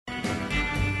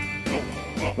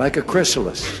Like a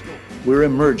chrysalis, we're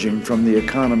emerging from the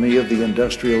economy of the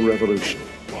Industrial Revolution,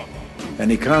 an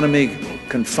economy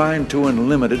confined to and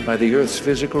limited by the Earth's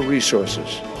physical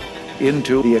resources,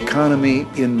 into the economy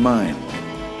in mind,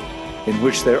 in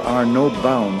which there are no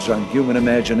bounds on human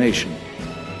imagination,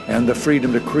 and the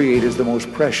freedom to create is the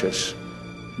most precious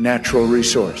natural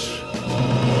resource.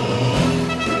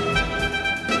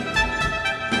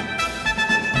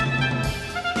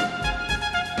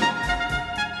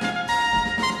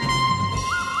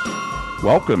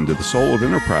 Welcome to the Soul of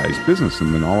Enterprise, Business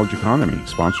and the Knowledge Economy,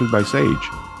 sponsored by Sage,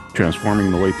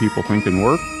 transforming the way people think and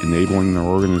work, enabling their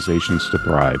organizations to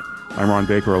thrive. I'm Ron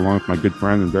Baker, along with my good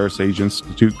friend and Bear Sage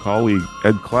Institute colleague,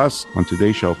 Ed Kless. On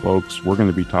today's show, folks, we're going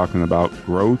to be talking about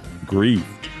growth grief,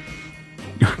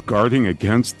 guarding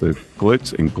against the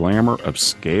glitz and glamour of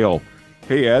scale.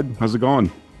 Hey, Ed, how's it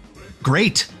going?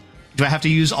 Great. Do I have to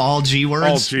use all G words?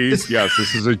 All G's, yes.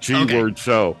 This is a G-word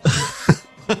show.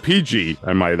 PG,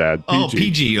 I might add. PG. Oh,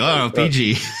 PG. Oh,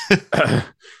 PG.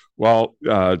 Well,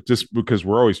 just because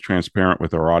we're always transparent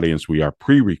with our audience, we are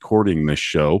pre-recording this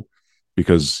show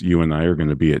because you and I are going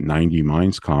to be at 90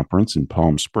 Minds Conference in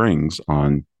Palm Springs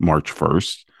on March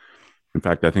 1st. In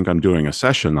fact, I think I'm doing a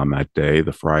session on that day,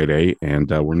 the Friday, and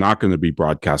we're not going to be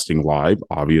broadcasting live,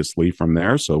 obviously, from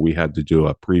there. So we had to do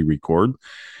a pre-record.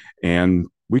 And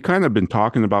we kind of been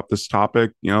talking about this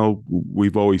topic. You know,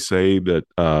 we've always say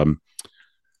that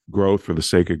growth for the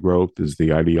sake of growth is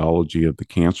the ideology of the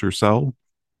cancer cell.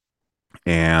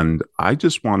 And I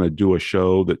just want to do a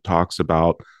show that talks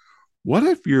about what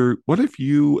if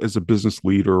you as a business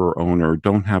leader or owner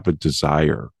don't have a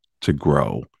desire to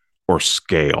grow or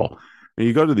scale? And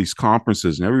you go to these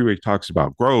conferences and everybody talks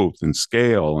about growth and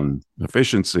scale and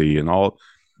efficiency and all.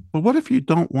 But what if you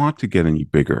don't want to get any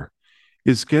bigger?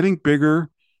 Is getting bigger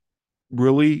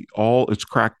really all it's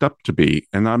cracked up to be?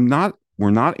 And we're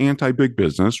not anti-big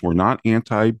business. We're not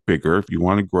anti-bigger. If you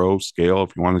want to grow, scale,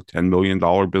 if you want a $10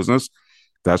 million business,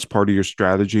 that's part of your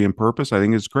strategy and purpose. I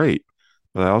think it's great.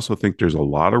 But I also think there's a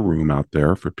lot of room out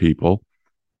there for people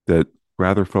that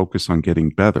rather focus on getting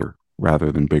better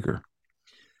rather than bigger.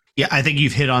 Yeah, I think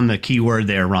you've hit on the key word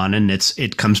there, Ron, and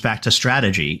it comes back to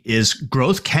strategy. Is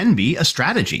growth can be a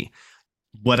strategy.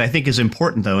 What I think is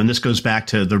important, though, and this goes back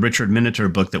to the Richard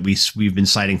Miniter book that we've been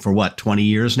citing for 20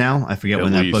 years now. I forget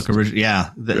when that book originally.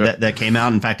 That came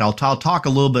out. In fact, I'll talk a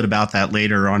little bit about that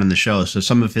later on in the show. So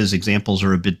some of his examples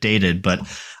are a bit dated, but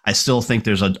I still think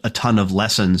there's a ton of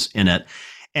lessons in it.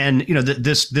 And you know,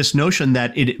 this notion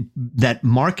that that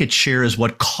market share is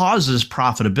what causes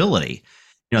profitability.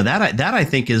 You know, that I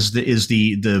think is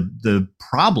the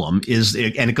problem is,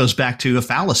 and it goes back to a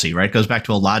fallacy, right? It goes back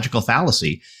to a logical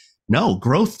fallacy. No,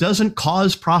 growth doesn't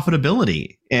cause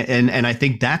profitability. And I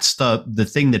think that's the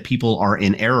thing that people are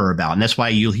in error about. And that's why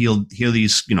you'll hear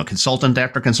these, consultant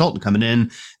after consultant coming in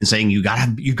and saying, you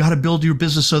gotta build your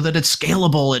business so that it's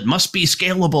scalable. It must be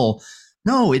scalable.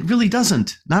 No, it really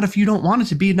doesn't. Not if you don't want it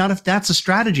to be, not if that's a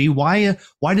strategy. Why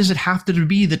does it have to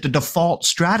be that the default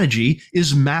strategy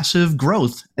is massive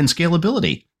growth and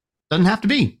scalability? Doesn't have to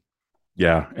be.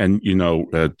 Yeah. And,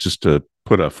 just to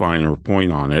put a finer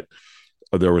point on it,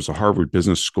 there was a Harvard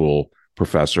Business School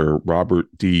professor, Robert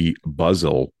D.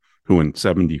 Buzzell, who in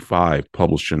 1975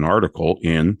 published an article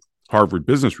in Harvard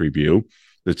Business Review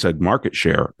that said market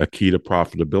share, a key to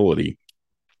profitability.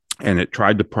 And it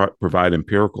tried to provide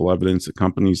empirical evidence that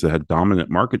companies that had dominant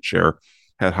market share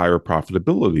had higher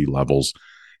profitability levels.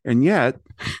 And yet,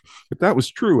 if that was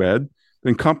true, Ed,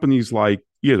 then companies like,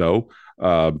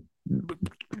 General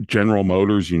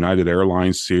Motors, United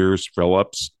Airlines, Sears,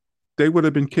 Phillips, they would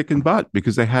have been kicking butt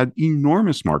because they had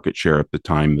enormous market share at the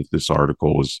time that this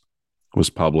article was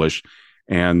published.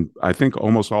 And I think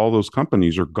almost all those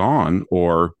companies are gone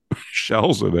or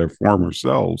shells of their former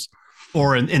selves.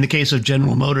 Or in the case of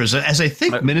General Motors, as I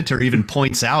think Miniter even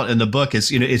points out in the book,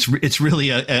 it's really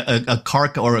a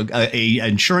car or a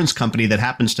insurance company that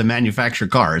happens to manufacture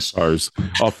cars.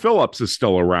 Phillips is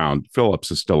still around.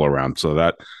 So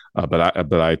that,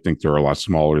 but I think they're a lot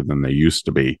smaller than they used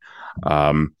to be.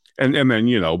 And then,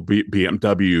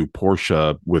 BMW,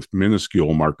 Porsche with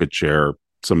minuscule market share,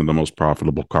 some of the most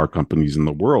profitable car companies in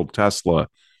the world, Tesla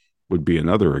would be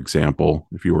another example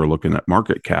if you were looking at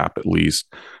market cap, at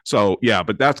least. So, yeah,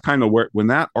 but that's kind of where, when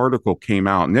that article came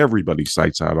out, and everybody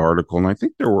cites that article, and I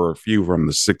think there were a few from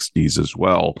the 60s as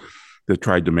well that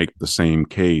tried to make the same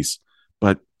case,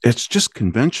 but it's just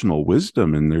conventional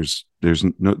wisdom, and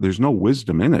there's no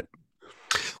wisdom in it.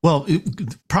 Well,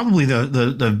 probably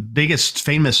the biggest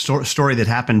famous story that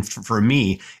happened for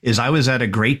me is I was at a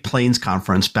Great Plains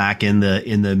conference back in the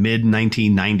mid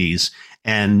 1990s,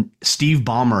 and Steve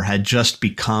Ballmer had just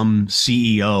become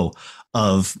CEO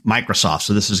of Microsoft.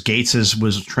 So this is Gates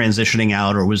was transitioning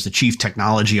out, or was the chief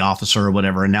technology officer or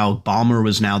whatever. And now Ballmer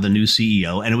was now the new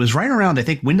CEO. And it was right around, I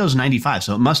think, Windows 95.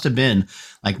 So it must have been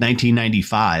like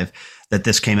 1995 that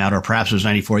this came out, or perhaps it was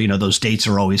 94. Those dates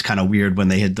are always kind of weird when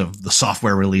they had the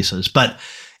software releases. But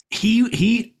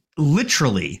he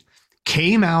literally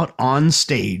came out on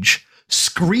stage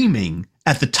screaming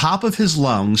at the top of his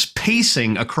lungs,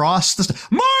 pacing across the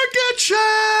market share.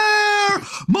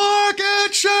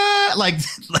 Like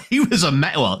he was a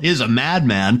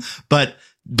madman, but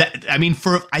that, I mean,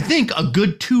 for, I think a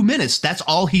good 2 minutes, that's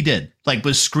all he did, like,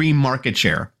 was scream market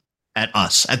share at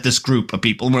us, at this group of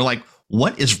people. And we're like,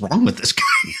 what is wrong with this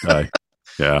guy?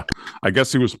 Yeah. I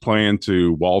guess he was playing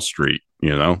to Wall Street,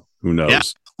 who knows? Yeah.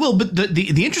 Well, but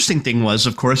the interesting thing was,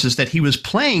 of course, is that he was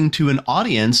playing to an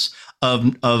audience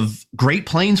of Great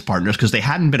Plains partners, because they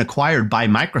hadn't been acquired by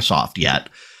Microsoft yet,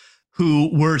 who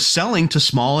were selling to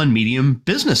small and medium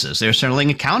businesses. They're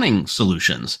selling accounting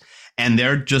solutions, and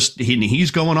they're just, he's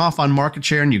going off on market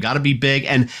share, and you got to be big.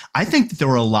 And I think that there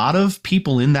were a lot of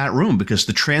people in that room, because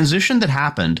the transition that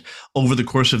happened over the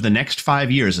course of the next 5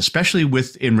 years, especially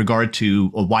in regard to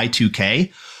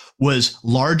Y2K, was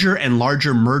larger and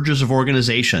larger mergers of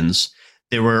organizations.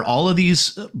 There were all of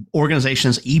these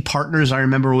organizations, ePartners, I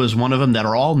remember, was one of them, that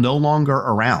are all no longer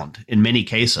around in many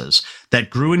cases, that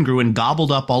grew and grew and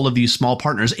gobbled up all of these small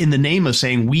partners in the name of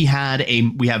saying we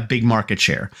have big market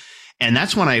share. And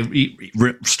that's when I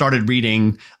started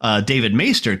reading David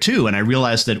Maister too, and I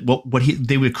realized that what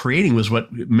they were creating was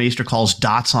what Maister calls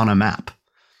dots on a map.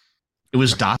 It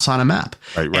was dots on a map.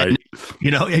 Right. And,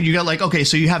 and you got like, okay,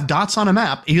 so you have dots on a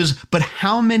map. He goes, but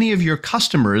how many of your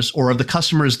customers, or of the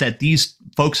customers that these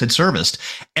folks had serviced,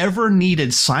 ever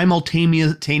needed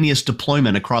simultaneous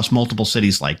deployment across multiple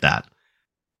cities like that?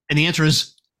 And the answer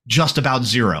is just about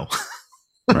zero.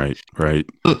 Right.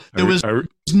 There was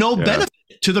no benefit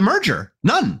to the merger.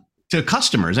 None to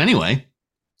customers anyway.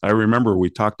 I remember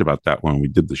we talked about that when we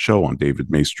did the show on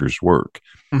David Maister's work.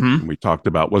 Mm-hmm. And we talked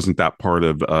about, wasn't that part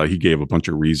of, he gave a bunch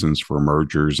of reasons for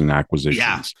mergers and acquisitions.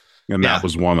 Yeah. And that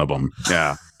was one of them.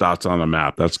 Yeah. Dots on a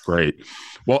map. That's great.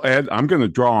 Well, Ed, I'm going to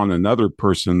draw on another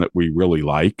person that we really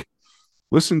like.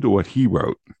 Listen to what he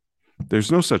wrote.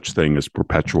 There's no such thing as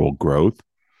perpetual growth,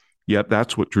 yet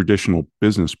that's what traditional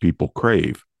business people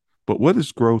crave. But what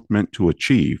is growth meant to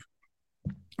achieve?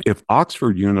 If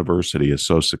Oxford University is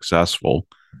so successful,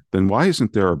 then why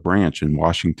isn't there a branch in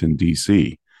Washington,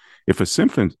 D.C.? If a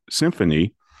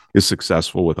symphony is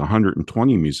successful with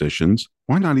 120 musicians,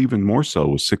 why not even more so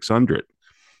with 600?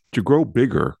 To grow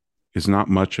bigger is not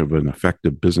much of an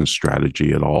effective business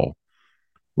strategy at all.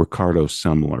 Ricardo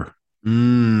Semler,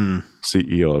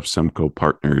 CEO of Semco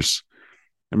Partners.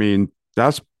 I mean,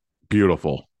 that's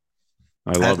beautiful.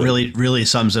 I love it. That really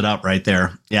sums it up right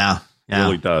there. Yeah. It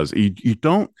really does. You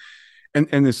don't, and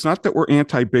it's not that we're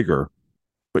anti-bigger,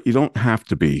 but you don't have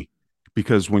to be,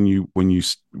 because when you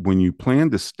plan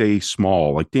to stay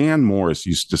small, like Dan Morris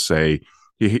used to say,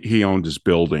 he owned his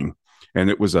building, and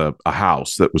it was a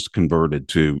house that was converted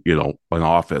to an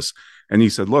office, and he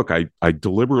said, "Look, I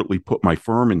deliberately put my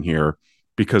firm in here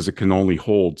because it can only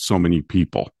hold so many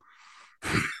people."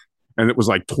 And it was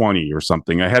like 20 or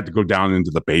something. I had to go down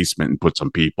into the basement and put some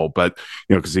people, but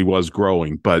because he was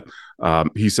growing. But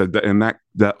he said that, and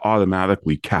that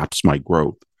automatically caps my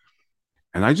growth.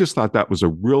 And I just thought that was a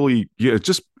really,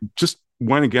 just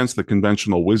went against the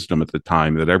conventional wisdom at the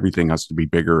time that everything has to be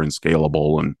bigger and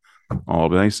scalable and all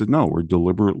of it. And I said, no, we're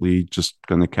deliberately just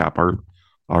going to cap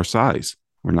our size.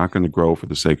 We're not going to grow for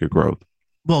the sake of growth.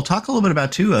 Well, talk a little bit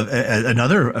about too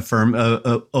another firm,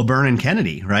 O'Byrne and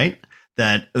Kennedy, right?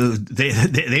 That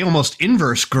they almost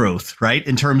inverse growth, right,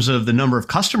 in terms of the number of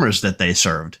customers that they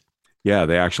served. Yeah,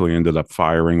 they actually ended up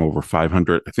firing over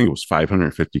 500, I think it was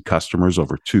 550 customers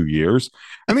over 2 years.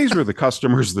 And these were the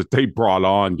customers that they brought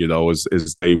on,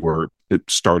 as they were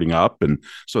starting up. And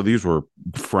so these were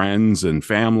friends and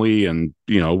family and,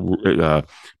 people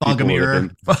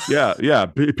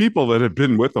that had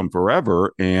been with them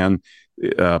forever. And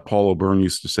Paul O'Byrne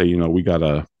used to say, we got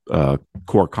a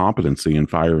core competency in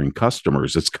firing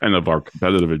customers. It's kind of our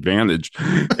competitive advantage.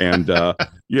 And,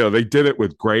 they did it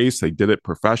with grace. They did it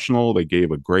professional. They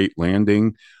gave a great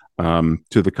landing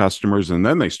to the customers. And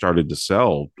then they started to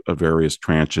sell various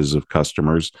tranches of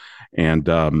customers. And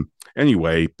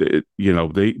anyway,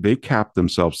 they capped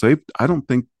themselves. I don't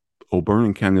think O'Byrne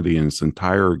and Kennedy in its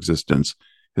entire existence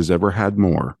has ever had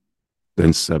more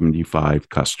than 75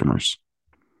 customers.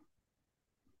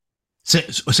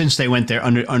 Since they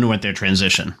underwent their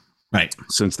transition, right?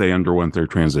 Since they underwent their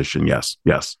transition, yes,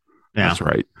 that's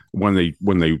right. When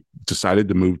they decided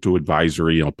to move to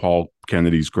advisory, Paul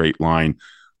Kennedy's great line,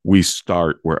 we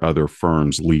start where other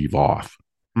firms leave off.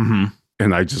 Mm-hmm.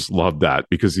 And I just love that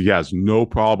because he has no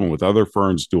problem with other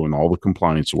firms doing all the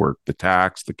compliance work, the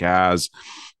tax, the CAS,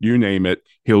 you name it.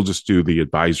 He'll just do the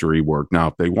advisory work. Now,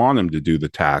 if they want him to do the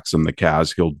tax and the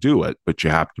CAS, he'll do it, but you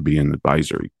have to be an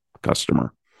advisory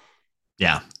customer.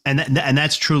 Yeah. And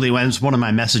that's truly one of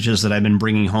my messages that I've been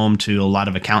bringing home to a lot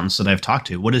of accountants that I've talked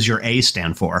to. What does your A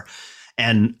stand for?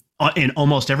 And in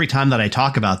almost every time that I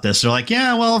talk about this, they're like,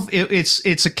 yeah, well,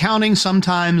 it's accounting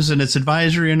sometimes and it's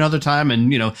advisory another time.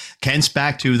 And, Kent's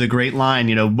back to the great line,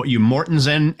 you Morton's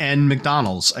and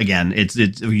McDonald's again. It's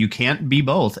you can't be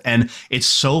both. And it's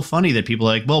so funny that people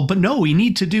are like, well, but no, we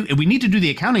need to do the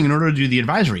accounting in order to do the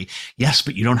advisory. Yes,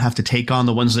 but you don't have to take on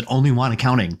the ones that only want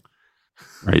accounting.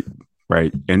 Right.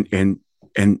 Right. And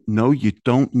no, you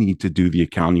don't need to do the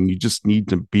accounting. You just need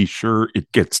to be sure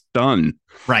it gets done.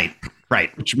 Right.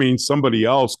 Right. Which means somebody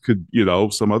else could,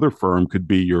 some other firm could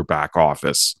be your back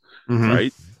office. Mm-hmm.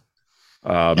 Right.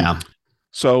 Yeah.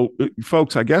 So,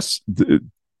 folks, I guess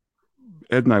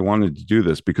Ed and I wanted to do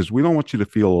this because we don't want you to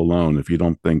feel alone if you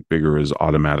don't think bigger is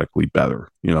automatically better.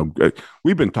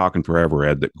 We've been talking forever,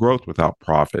 Ed, that growth without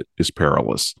profit is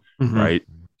perilous. Mm-hmm. Right.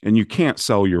 And you can't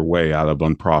sell your way out of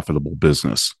unprofitable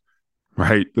business.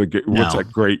 Right. What's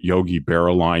that great Yogi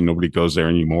Berra line? Nobody goes there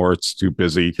anymore. It's too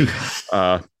busy.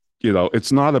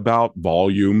 It's not about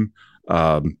volume.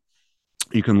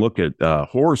 You can look at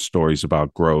horror stories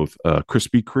about growth.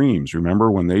 Krispy Kremes.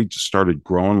 Remember when they just started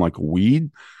growing like a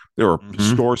weed? There were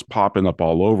stores popping up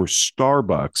all over.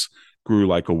 Starbucks grew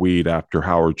like a weed after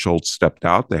Howard Schultz stepped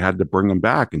out. They had to bring him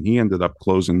back, and he ended up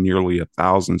closing nearly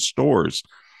 1,000 stores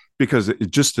because it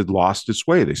just had lost its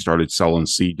way. They started selling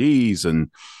CDs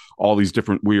and all these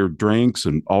different weird drinks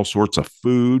and all sorts of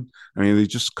food. I mean, they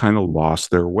just kind of lost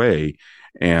their way.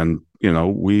 And,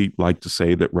 we like to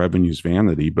say that revenue is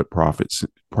vanity, but profit is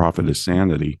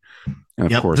sanity.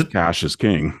 And of course, cash is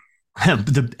king.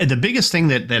 The biggest thing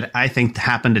that I think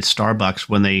happened at Starbucks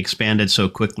when they expanded so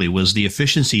quickly was the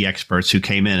efficiency experts who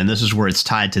came in. And this is where it's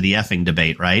tied to the effing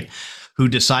debate, right? Who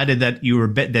decided that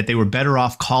that they were better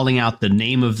off calling out the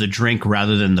name of the drink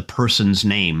rather than the person's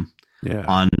name.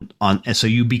 Yeah. So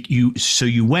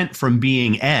you went from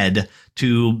being Ed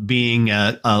to being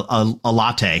a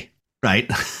latte,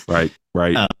 right? Right.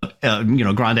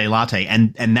 Grande latte,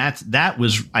 and that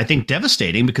was, I think,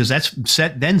 devastating because that's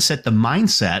set the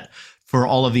mindset for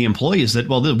all of the employees that,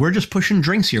 well, we're just pushing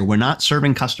drinks here, we're not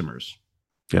serving customers.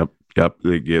 Yep.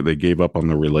 They gave up on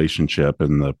the relationship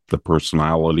and the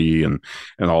personality and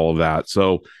all of that.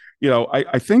 So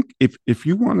I think if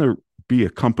you want to be a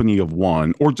company of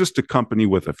one or just a company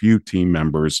with a few team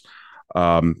members,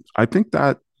 I think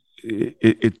that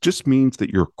it just means that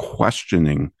you're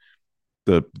questioning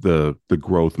the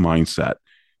growth mindset.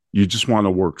 You just want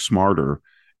to work smarter.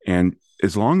 And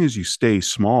as long as you stay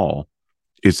small,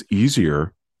 it's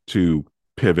easier to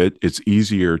pivot. It's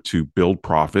easier to build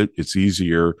profit. It's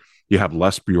easier. You have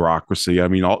less bureaucracy. I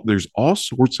mean, there's all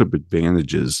sorts of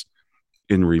advantages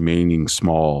in remaining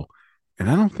small. And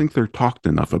I don't think they're talked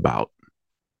enough about.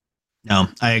 No,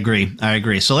 I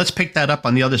agree. So let's pick that up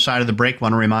on the other side of the break. I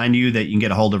want to remind you that you can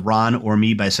get a hold of Ron or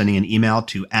me by sending an email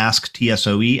to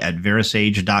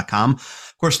asktsoe@verisage.com.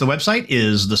 Of course, the website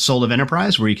is The Soul of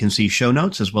Enterprise, where you can see show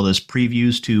notes as well as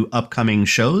previews to upcoming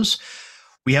shows.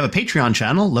 We have a Patreon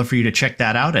channel. Love for you to check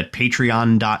that out at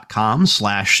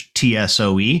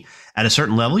patreon.com/TSOE. At a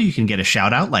certain level, you can get a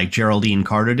shout out like Geraldine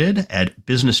Carter did at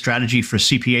Business Strategy for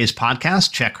CPAs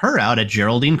podcast. Check her out at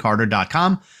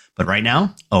geraldinecarter.com. But right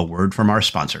now, a word from our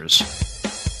sponsors.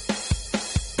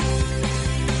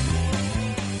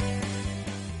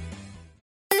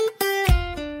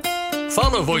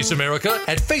 Follow Voice America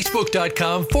at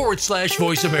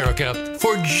facebook.com/Voice America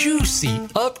for juicy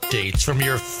updates from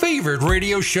your favorite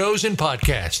radio shows and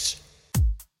podcasts.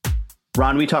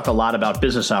 Ron, we talk a lot about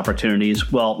business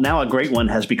opportunities. Well, now a great one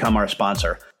has become our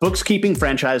sponsor,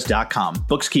 bookskeepingfranchise.com.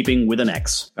 Bookkeeping with an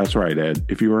X. That's right, Ed.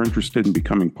 If you are interested in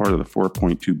becoming part of the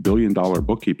 $4.2 billion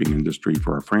bookkeeping industry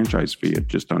for a franchise fee of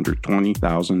just under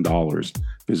 $20,000,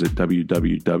 visit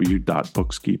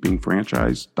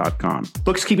www.bookskeepingfranchise.com.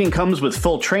 Bookkeeping comes with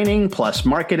full training, plus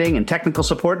marketing and technical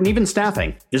support, and even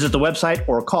staffing. Visit the website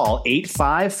or call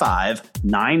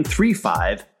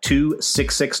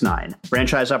 855-935-2669.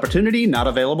 Franchise opportunity not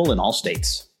available in all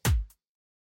states.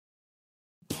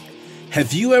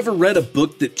 Have you ever read a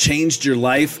book that changed your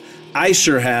life? I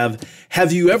sure have.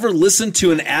 Have you ever listened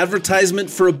to an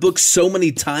advertisement for a book so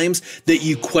many times that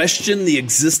you question the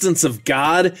existence of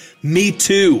God? Me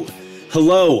too.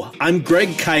 Hello, I'm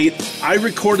Greg Kite. I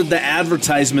recorded the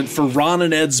advertisement for Ron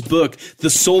and Ed's book, The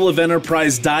Soul of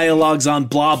Enterprise Dialogues on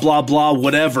blah, blah, blah,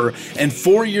 whatever. And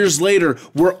 4 years later,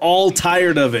 we're all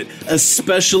tired of it,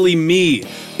 especially me.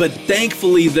 But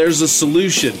thankfully, there's a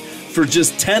solution. For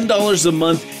just $10 a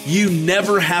month, you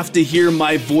never have to hear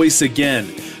my voice again.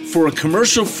 For a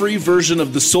commercial-free version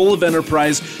of The Soul of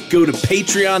Enterprise, go to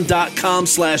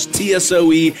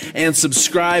patreon.com/TSOE and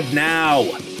subscribe now.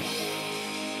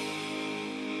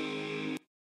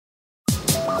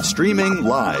 Streaming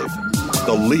live,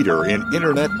 the leader in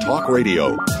Internet talk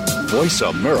radio,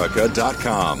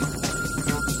 voiceamerica.com.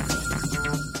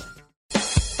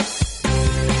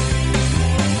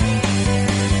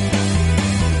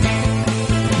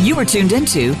 You are tuned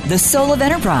into The Soul of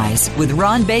Enterprise with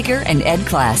Ron Baker and Ed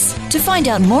Kless. To find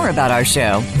out more about our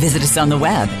show, visit us on the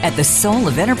web at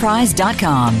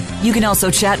thesoulofenterprise.com. You can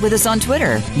also chat with us on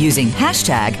Twitter using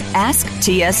hashtag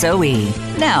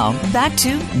AskTSOE. Now, back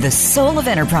to The Soul of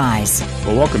Enterprise.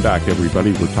 Well, welcome back,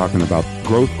 everybody. We're talking about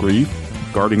growth grief,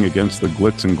 guarding against the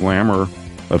glitz and glamour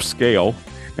of scale.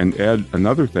 And Ed,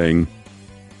 another thing,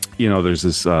 you know, there's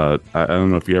this, I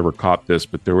don't know if you ever caught this,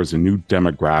 but there was a new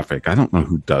demographic. I don't know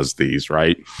who does these,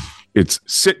 right? It's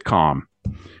sitcom.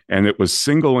 And it was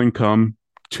single income,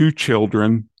 2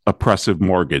 children, oppressive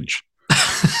mortgage.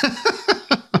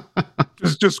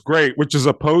 It's just great, which is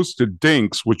opposed to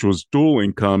Dinks, which was dual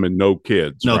income and no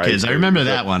kids. No right? kids. I remember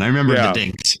that one. I remember the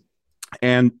Dinks.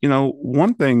 And, you know,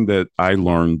 one thing that I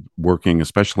learned working,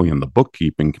 especially in the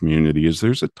bookkeeping community, is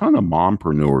there's a ton of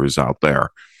mompreneurs out there,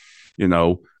 you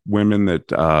know, women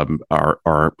that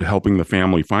are helping the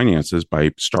family finances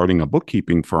by starting a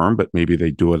bookkeeping firm, but maybe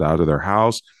they do it out of their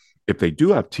house. If they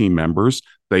do have team members,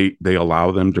 they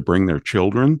allow them to bring their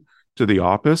children to the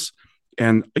office.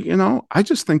 And, you know, I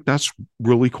just think that's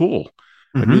really cool.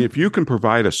 Mm-hmm. I mean, if you can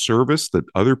provide a service that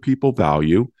other people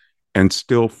value and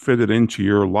still fit it into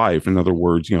your life, in other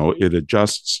words, you know, it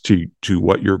adjusts to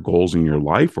what your goals in your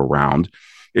life around,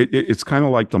 it's kind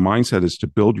of like the mindset is to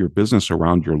build your business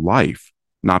around your life,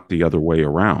 not the other way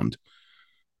around.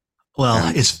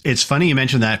 Well, it's funny you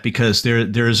mentioned that, because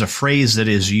there is a phrase that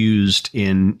is used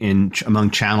in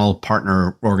among channel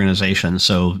partner organizations.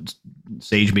 So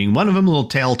Sage being one of them, a little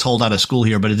tale told out of school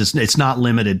here, but it's not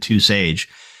limited to Sage.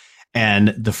 And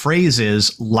the phrase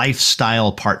is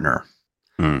lifestyle partner.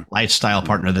 Lifestyle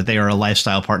partner, that they are a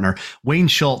lifestyle partner. Wayne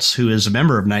Schultz, who is a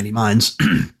member of 90 Minds,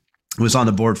 was on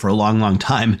the board for a long, long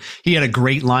time. He had a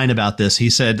great line about this. He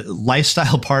said,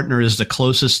 lifestyle partner is the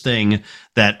closest thing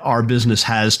that our business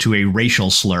has to a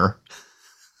racial slur.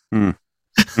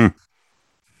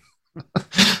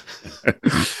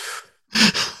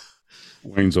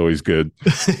 Wayne's always good.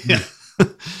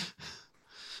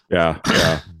 Yeah.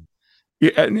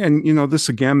 And you know, this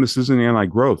isn't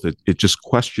anti-growth. It just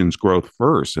questions growth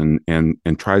first and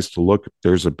tries to look if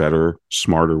there's a better,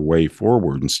 smarter way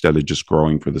forward instead of just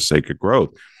growing for the sake of growth.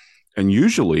 And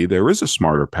usually there is a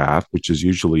smarter path, which is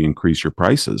usually increase your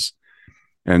prices.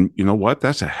 And you know what?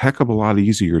 That's a heck of a lot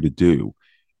easier to do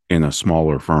in a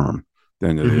smaller firm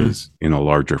than it is in a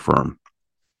larger firm.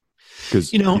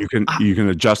 Because you can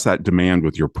adjust that demand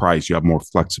with your price. You have more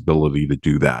flexibility to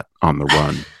do that on the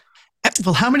run.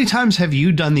 Well, how many times have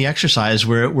you done the exercise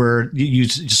where you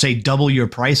say double your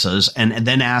prices and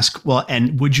then ask, well,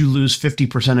 and would you lose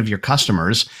 50% of your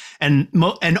customers? And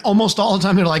almost all the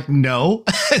time they're like, no,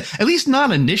 at least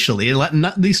not initially,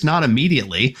 at least not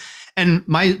immediately. And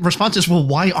my response is, well,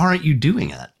 why aren't you doing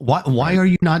it? Why are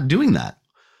you not doing that?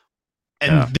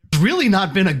 And there's really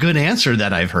not been a good answer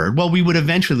that I've heard. Well, we would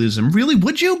eventually lose them. Really,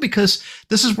 would you? Because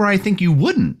this is where I think you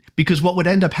wouldn't. Because what would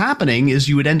end up happening is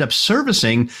you would end up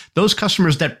servicing those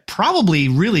customers that probably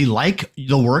really like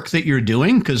the work that you're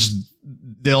doing, because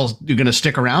you're going to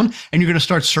stick around, and you're going to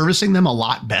start servicing them a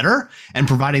lot better and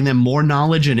providing them more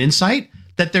knowledge and insight,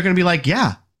 that they're going to be like,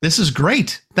 yeah, this is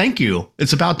great. Thank you.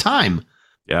 It's about time.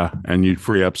 Yeah. And you'd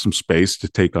free up some space to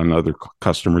take on other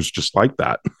customers just like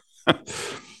that.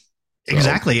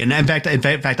 Exactly. And in fact,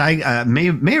 I may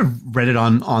have read it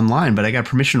online, but I got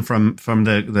permission from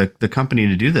the company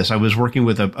to do this. I was working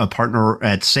with a partner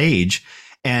at Sage,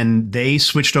 and they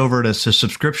switched over to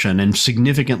subscription and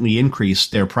significantly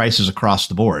increased their prices across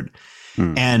the board.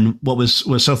 And what was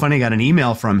so funny, I got an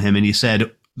email from him, and he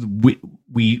said, when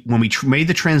we made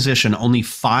the transition, only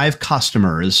 5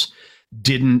 customers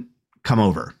didn't come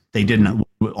over.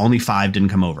 Only 5 didn't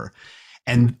come over.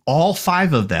 And all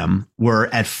 5 of them were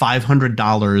at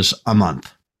 $500 a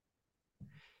month.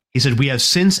 He said, we have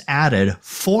since added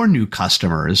 4 new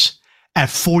customers at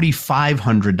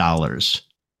 $4,500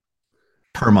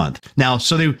 per month. Now,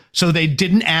 so they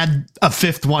didn't add a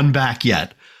 5th one back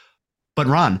yet. But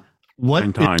Ron, what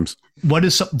 10 times.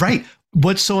 Right?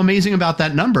 What's so amazing about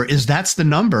that number is that's the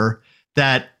number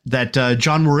that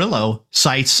John Murillo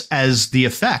cites as the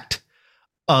effect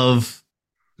of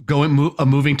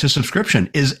moving to subscription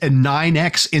is a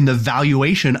 9x in the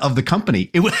valuation of the company.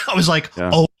 I was like,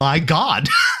 oh my God.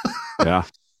 Yeah.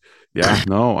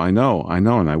 No, I know.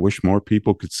 And I wish more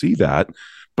people could see that.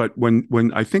 But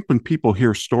when I think when people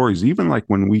hear stories, even like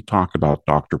when we talk about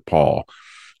Dr. Paul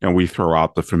and we throw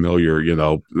out the familiar,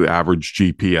 the average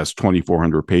GP has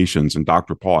 2,400 patients and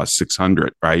Dr. Paul has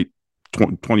 600, right?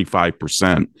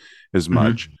 25% as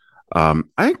much. I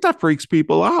think that freaks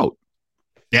people out.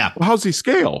 Yeah. Well, how's he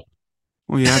scale?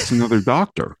 Well, he adds another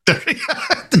doctor.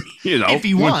 If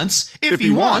he wants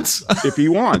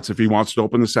to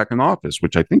open a second office,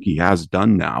 which I think he has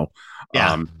done now.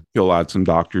 Yeah. He'll add some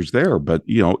doctors there, but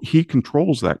he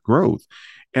controls that growth.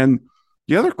 And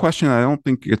the other question I don't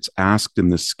think gets asked in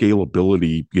the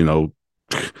scalability,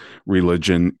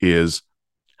 religion is,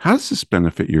 how does this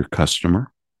benefit your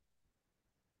customer?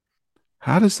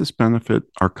 How does this benefit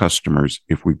our customers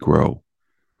if we grow?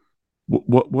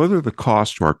 What are the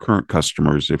costs to our current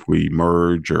customers if we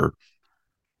merge or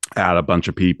add a bunch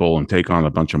of people and take on a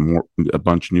bunch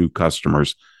new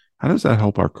customers? How does that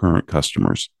help our current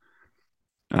customers?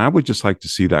 And I would just like to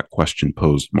see that question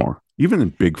posed more, even in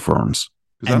big firms,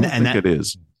 because I don't think it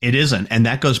is. It isn't. And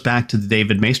that goes back to the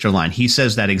David Maister line. He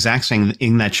says that exact thing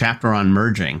in that chapter on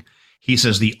merging. He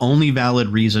says the only valid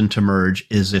reason to merge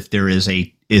is if there's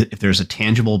a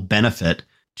tangible benefit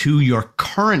to your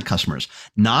current customers,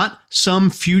 not some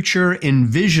future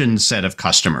envisioned set of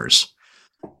customers,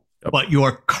 but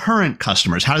your current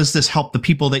customers. How does this help the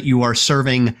people that you are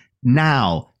serving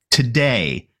now,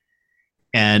 today?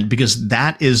 And because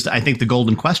that is, I think, the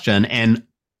golden question. And,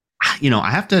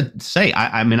 I have to say,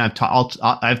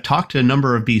 I've talked to a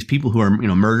number of these people who are,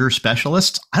 merger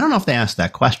specialists. I don't know if they ask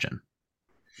that question.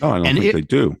 No, I don't think they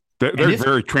do. They're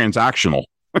very transactional.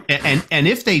 and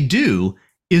if they do,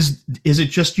 is it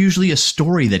just usually a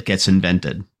story that gets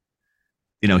invented?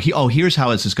 Here's how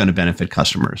this is going to benefit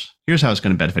customers. Here's how it's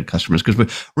going to benefit customers because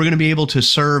we're going to be able to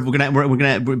serve. We're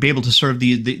going to be able to serve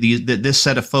this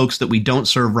set of folks that we don't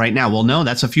serve right now. Well, no,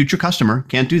 that's a future customer.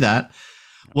 Can't do that.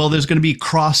 Well, there's going to be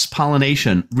cross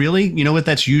pollination. Really, you know what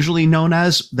that's usually known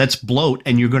as? That's bloat,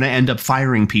 and you're going to end up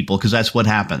firing people because that's what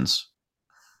happens.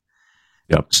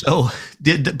 Yep. So,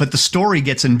 but the story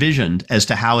gets envisioned as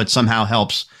to how it somehow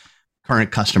helps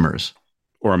current customers.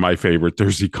 Or my favorite,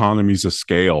 there's economies of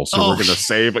scale. So we're going to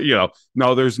save it.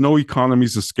 No, there's no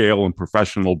economies of scale in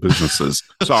professional businesses.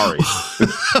 Sorry.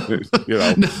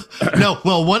 No.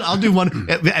 Well, I'll do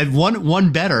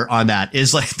one better on that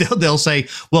is like they'll say,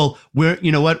 well, what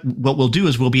we'll do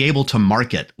is we'll be able to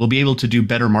market. We'll be able to do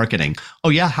better marketing. Oh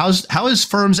yeah. How is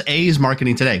firms A's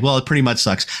marketing today? Well, it pretty much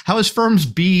sucks. How is firms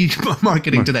B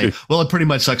marketing today? Well, it pretty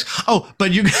much sucks. Oh,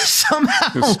 but you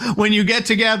somehow when you get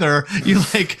together, you're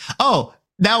like, oh,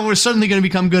 now we're suddenly going to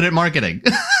become good at marketing.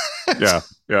 Yeah.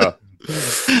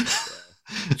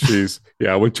 Jeez.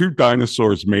 Yeah. When two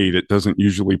dinosaurs mate, it doesn't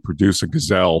usually produce a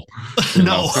gazelle.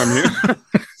 No.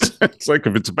 It's like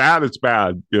if it's bad, it's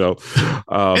bad.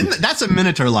 That's a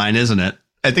Minotaur line, isn't it?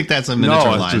 I think that's a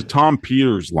Minotaur line. It's a Tom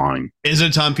Peters line. Is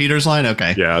it Tom Peters line?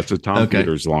 Okay. Yeah, it's a Tom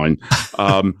Peters line.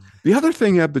 The other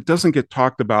thing, Ed, that doesn't get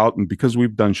talked about, and because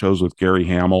we've done shows with Gary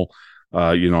Hamill,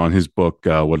 on his book,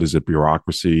 what is it?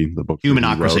 Bureaucracy, the book.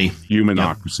 Humanocracy.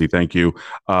 Humanocracy. Yep. Thank you.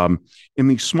 In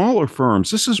these smaller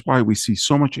firms, this is why we see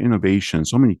so much innovation,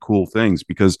 so many cool things,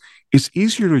 because it's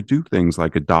easier to do things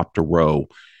like adopt a row.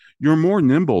 You're more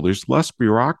nimble. There's less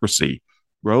bureaucracy.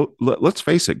 Let's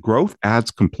face it, growth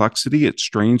adds complexity. It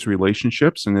strains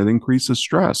relationships and it increases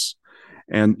stress.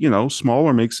 And,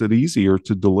 smaller makes it easier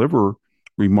to deliver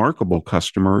remarkable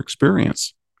customer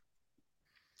experience.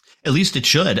 At least it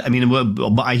should. I mean,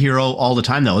 I hear all the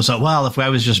time, though. So, well, if I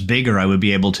was just bigger, I would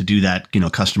be able to do that,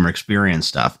 customer experience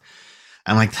stuff.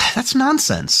 I'm like, that's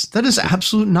nonsense. That is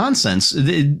absolute nonsense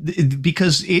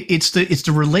because it's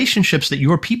the relationships that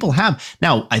your people have.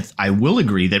 Now, I will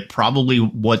agree that probably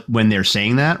when they're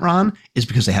saying that, Ron, is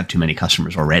because they have too many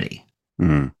customers already.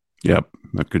 Mm. Yep,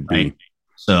 that could be. Right?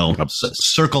 So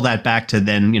circle that back to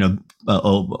then,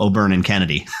 O'Byrne and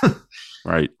Kennedy.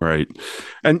 Right.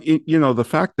 And, the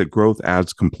fact that growth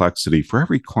adds complexity for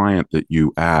every client that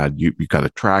you add, you got to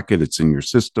track it. It's in your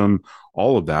system,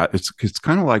 all of that. It's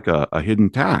kind of like a hidden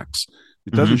tax.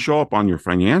 It doesn't show up on your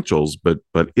financials, but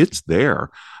it's there.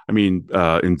 I mean,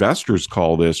 investors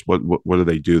call this, what do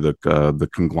they do? The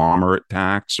conglomerate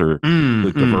tax or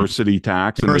the diversity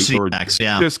tax? Diversity tax,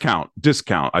 yeah.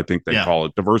 Discount. I think they call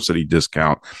it diversity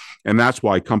discount. And that's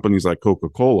why companies like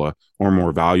Coca-Cola are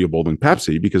more valuable than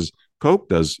Pepsi, because Coke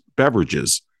does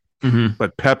beverages,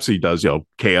 but Pepsi does,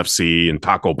 KFC and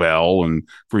Taco Bell and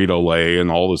Frito-Lay and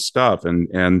all this stuff.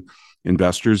 And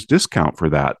investors discount for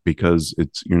that because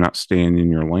you're not staying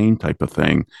in your lane type of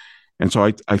thing. And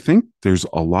so I think there's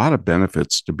a lot of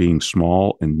benefits to being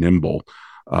small and nimble,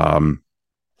 and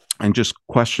just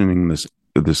questioning this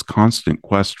constant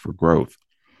quest for growth.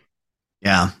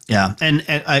 Yeah. And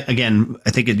again, I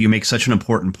think you make such an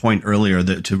important point earlier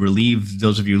that to relieve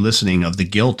those of you listening of the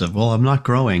guilt of, well, I'm not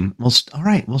growing. Well, all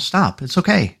right, well, stop. It's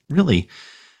okay. Really.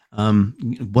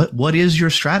 What is your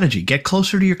strategy? Get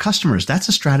closer to your customers. That's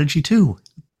a strategy too.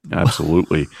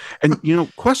 Absolutely. And,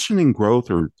 questioning growth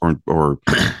or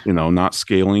not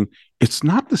scaling, it's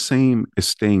not the same as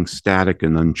staying static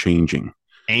and unchanging.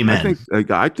 Amen.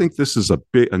 I think this is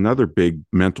another big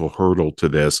mental hurdle to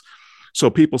this. So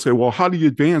people say, well, how do you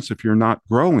advance if you're not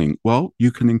growing? Well,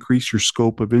 you can increase your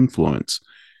scope of influence.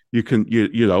 You can,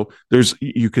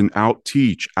 you can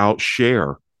out-teach,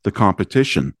 out-share the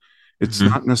competition. It's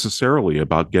not necessarily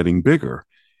about getting bigger.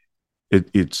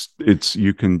 It's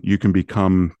you can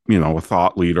become, a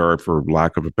thought leader, for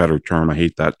lack of a better term. I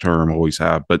hate that term, always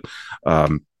have, but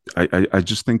I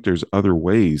just think there's other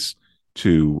ways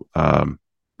to,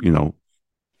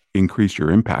 increase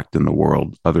your impact in the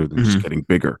world other than just getting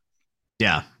bigger.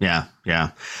 Yeah.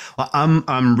 Well,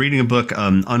 I'm reading a book,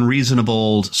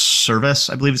 Unreasonable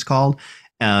Service, I believe it's called.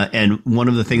 And one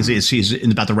of the things is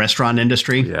about the restaurant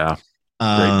industry. Yeah.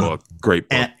 Great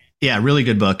book. Really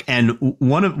good book. And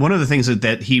one of the things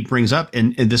that he brings up,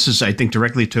 and this is, I think,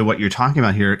 directly to what you're talking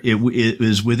about here, it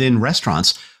is within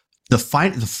restaurants.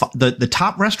 The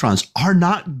top restaurants are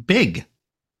not big.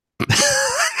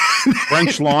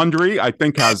 French Laundry, I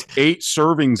think, has 8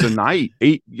 servings a night.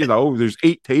 8, there's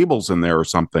 8 tables in there or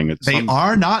something. They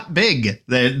are not big.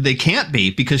 They can't be,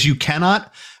 because you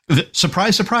cannot.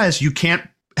 Surprise, surprise! You can't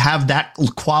have that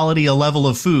quality a level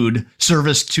of food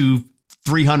serviced to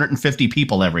 350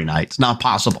 people every night. It's not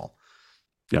possible.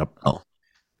 Yep. Oh,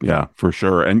 yeah, for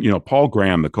sure. And Paul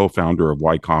Graham, the co-founder of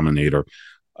Y Combinator,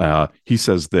 he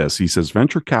says this. He says,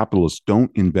 venture capitalists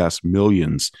don't invest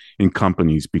millions in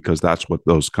companies because that's what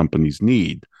those companies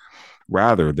need.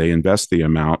 Rather, they invest the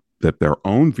amount that their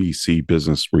own VC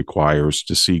business requires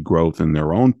to see growth in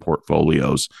their own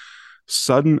portfolios.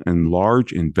 Sudden and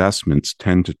large investments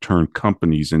tend to turn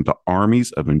companies into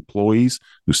armies of employees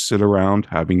who sit around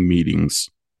having meetings.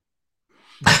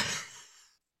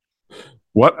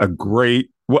 Bless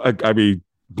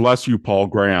you, Paul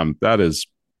Graham. That is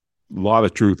a lot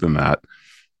of truth in that.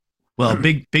 Well,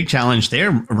 big challenge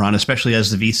there, Ron, especially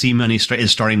as the VC money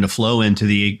is starting to flow into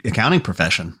the accounting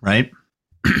profession, right?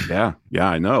 Yeah,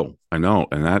 I know. And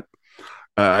that,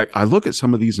 I look at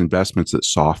some of these investments that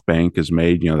SoftBank has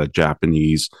made, the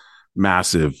Japanese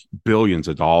massive billions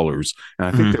of dollars. And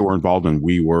I think they were involved in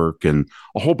WeWork and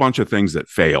a whole bunch of things that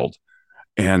failed.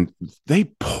 And they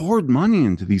poured money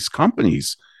into these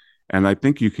companies. And I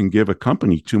think you can give a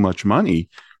company too much money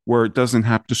where it doesn't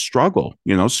have to struggle,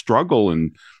 struggle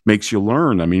and makes you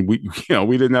learn. I mean, we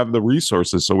didn't have the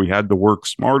resources, so we had to work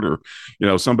smarter.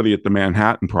 Somebody at the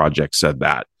Manhattan Project said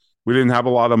that. We didn't have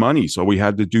a lot of money, so we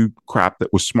had to do crap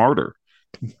that was smarter.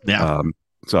 Yeah.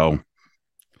 So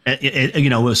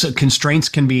constraints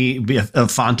can be a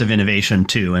font of innovation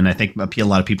too. And I think a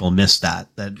lot of people miss that.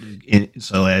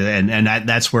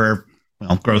 That's where,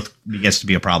 growth gets to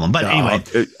be a problem. But anyway.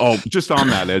 Just on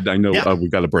that, Ed, I know we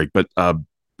got a break, but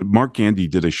Mark Gandy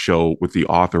did a show with the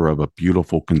author of A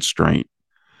Beautiful Constraint.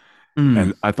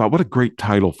 And I thought, what a great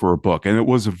title for a book. And it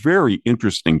was a very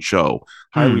interesting show.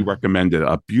 Highly recommended.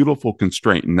 A Beautiful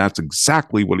Constraint. And that's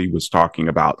exactly what he was talking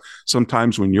about.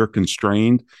 Sometimes when you're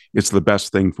constrained, it's the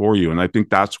best thing for you. And I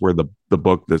think that's where the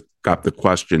book that got the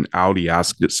question, Audi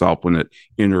asked itself when it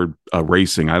entered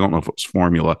racing. I don't know if it was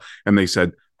Formula. And they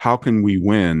said, how can we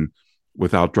win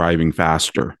without driving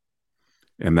faster?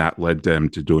 And that led them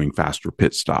to doing faster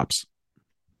pit stops.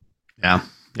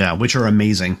 Yeah, which are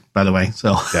amazing, by the way.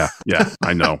 So yeah,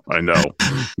 I know,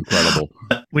 incredible.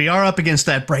 We are up against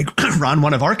that break, Ron.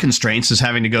 One of our constraints is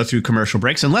having to go through commercial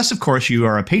breaks, unless, of course, you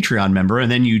are a Patreon member,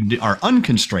 and then you are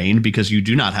unconstrained because you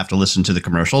do not have to listen to the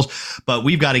commercials. But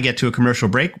we've got to get to a commercial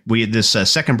break. This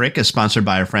second break is sponsored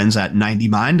by our friends at 90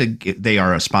 Mind. They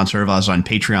are a sponsor of us on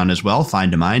Patreon as well.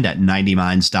 Find a Mind at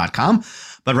 90minds.com.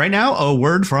 But right now, a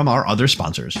word from our other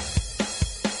sponsors.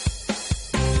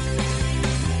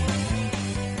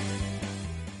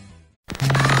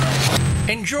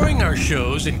 Enjoying our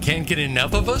shows and can't get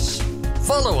enough of us?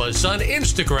 Follow us on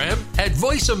Instagram at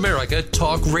Voice America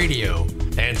Talk Radio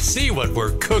and see what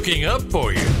we're cooking up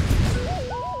for you.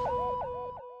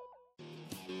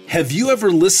 Have you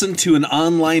ever listened to an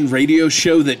online radio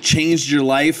show that changed your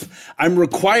life? I'm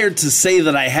required to say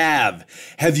that I have.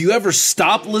 Have you ever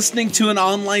stopped listening to an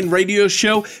online radio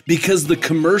show because the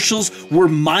commercials were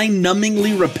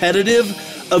mind-numbingly repetitive?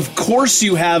 Of course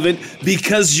you haven't,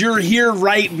 because you're here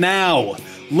right now.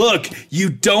 Look, you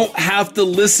don't have to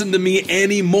listen to me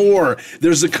anymore.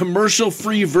 There's a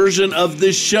commercial-free version of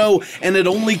this show, and it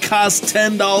only costs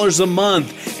 $10 a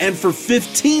month. And for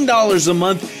 $15 a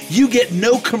month, you get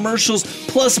no commercials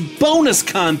plus bonus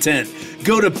content.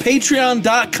 Go to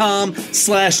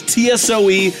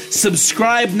patreon.com/TSOE,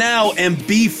 subscribe now, and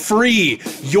be free.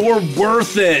 You're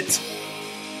worth it.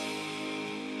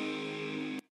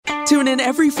 Tune in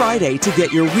every Friday to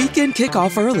get your weekend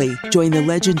kickoff early. Join the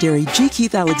legendary G.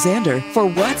 Keith Alexander for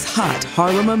What's Hot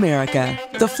Harlem America.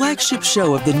 The flagship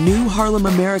show of the new Harlem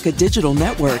America Digital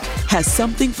Network has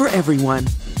something for everyone.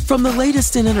 From the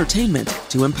latest in entertainment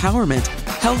to empowerment,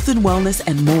 health and wellness,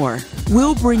 and more,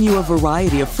 we'll bring you a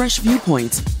variety of fresh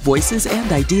viewpoints, voices,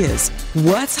 and ideas.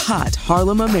 What's Hot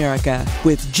Harlem America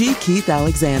with G. Keith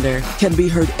Alexander can be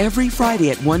heard every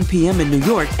Friday at 1 p.m. in New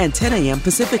York and 10 a.m.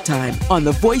 Pacific Time on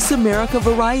the Voice America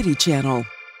Variety Channel.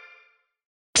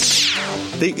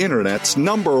 The Internet's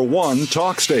 #1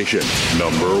 talk station.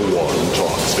 #1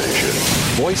 talk station.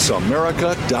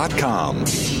 VoiceAmerica.com.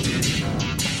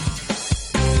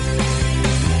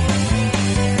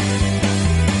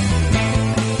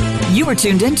 You are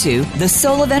tuned into The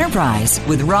Soul of Enterprise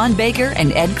with Ron Baker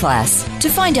and Ed Kless. To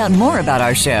find out more about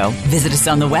our show, visit us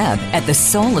on the web at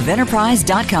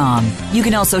thesoulofenterprise.com. You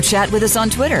can also chat with us on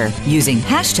Twitter using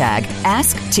hashtag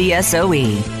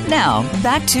AskTSOE. Now,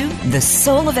 back to The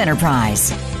Soul of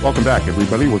Enterprise. Welcome back,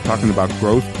 everybody. We're talking about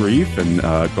growth, grief, and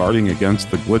guarding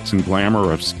against the glitz and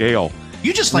glamour of scale.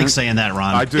 You just like saying that,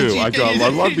 Ron. I do. I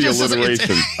love the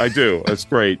alliteration. I do. That's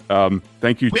great.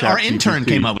 Thank you, ChatGPT. Our intern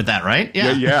came up with that, right?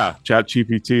 Yeah.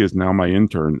 ChatGPT is now my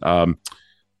intern.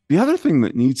 The other thing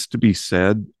that needs to be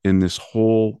said in this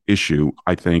whole issue,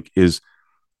 I think, is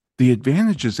the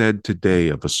advantages, Ed, today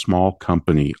of a small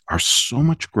company are so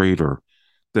much greater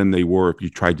than they were if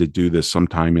you tried to do this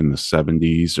sometime in the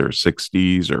 70s or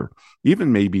 60s or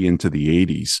even maybe into the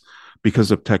 80s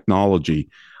because of technology.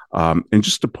 And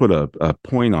just to put a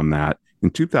point on that,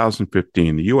 in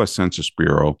 2015, the U.S. Census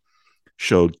Bureau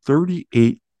showed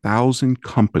 38,000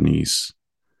 companies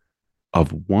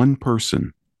of one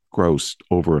person grossed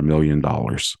over $1 million.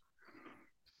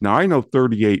 Now, I know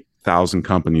 38,000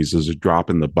 companies is a drop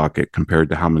in the bucket compared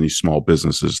to how many small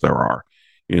businesses there are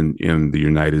in the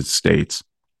United States.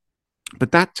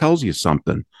 But that tells you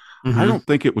something. Mm-hmm. I don't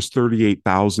think it was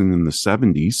 38,000 in the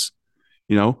 70s.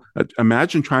 You know,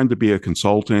 imagine trying to be a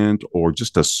consultant or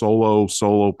just a solo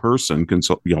person,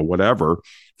 whatever,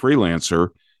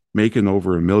 freelancer, making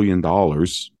over $1 million,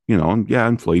 and yeah,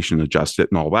 inflation adjusted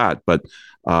and all that. But,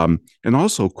 and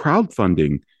also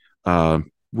crowdfunding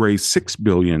raised $6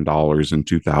 billion in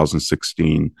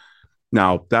 2016.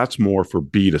 Now, that's more for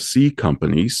B2C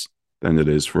companies than it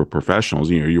is for professionals.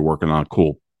 You're working on a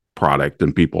cool product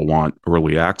and people want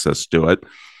early access to it.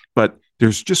 But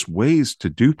there's just ways to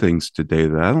do things today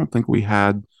that I don't think we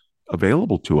had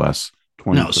available to us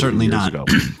 20 years ago.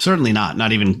 Certainly not.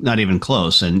 Not even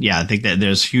close. And yeah, I think that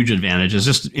there's huge advantages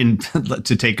just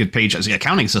to take a page as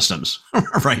accounting systems,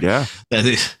 right? Yeah.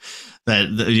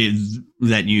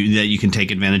 That you can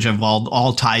take advantage of,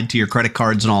 all tied to your credit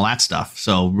cards and all that stuff.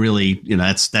 So really,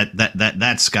 that's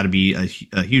got to be a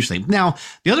huge thing. Now,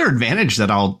 the other advantage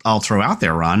that I'll throw out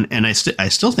there, Ron, and I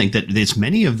still think that it's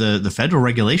many of the federal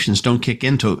regulations don't kick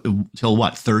in till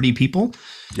what, 30 people.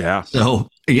 Yeah. So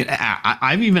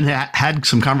I've even had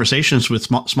some conversations with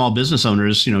small business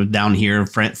owners, down here,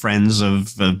 friends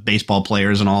of baseball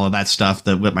players and all of that stuff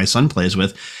that my son plays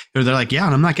with. They're like, yeah,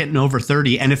 and I'm not getting over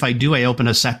 30. And if I do, I open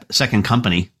a second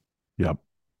company. Yep.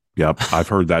 I've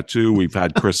heard that too. We've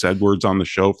had Chris Edwards on the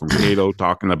show from Cato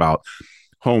talking about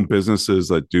home businesses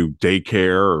that do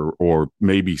daycare or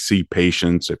maybe see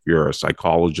patients if you're a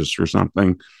psychologist or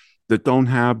something that don't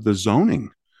have the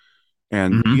zoning.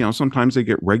 And, sometimes they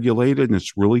get regulated and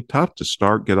it's really tough to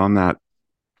get on that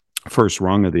first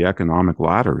rung of the economic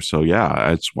ladder. So, yeah,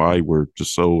 that's why we're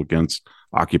just so against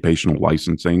occupational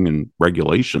licensing and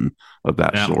regulation of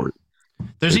that sort.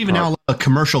 There's even now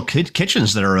commercial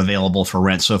kitchens that are available for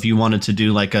rent. So if you wanted to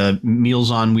do like a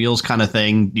Meals on Wheels kind of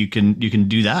thing, you can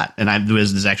do that. And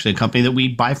there's actually a company that we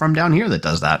buy from down here that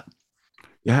does that.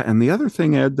 Yeah, and the other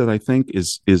thing, Ed, that I think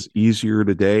is easier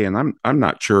today, and I'm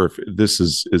not sure if this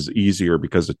is easier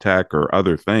because of tech or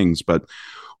other things, but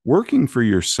working for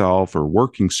yourself or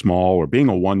working small or being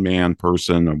a one-man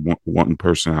person, a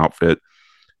one-person outfit,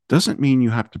 doesn't mean you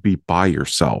have to be by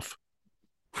yourself.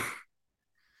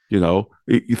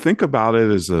 You think about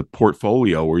it as a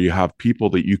portfolio where you have people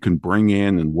that you can bring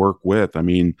in and work with. I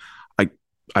mean,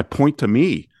 I point to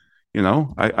me,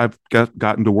 I've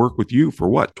gotten to work with you for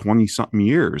what, 20 something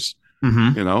years,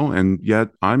 and yet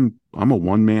I'm a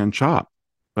one man shop,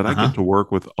 but I get to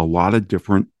work with a lot of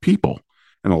different people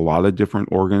and a lot of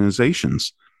different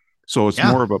organizations. So it's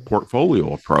more of a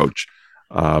portfolio approach.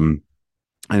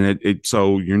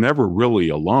 So you're never really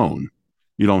alone.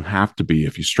 You don't have to be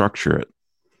if you structure it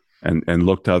and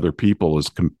look to other people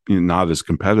as not as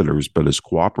competitors, but as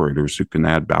cooperators who can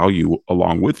add value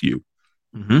along with you.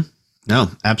 Mm-hmm.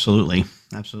 No, absolutely.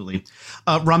 Absolutely.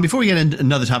 Ron, before we get into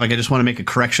another topic, I just want to make a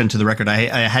correction to the record.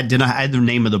 I had the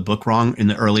name of the book wrong in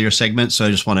the earlier segment, so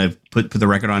I just want to put the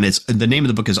record on. The name of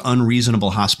the book is Unreasonable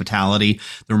Hospitality,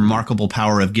 The Remarkable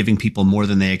Power of Giving People More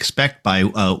Than They Expect by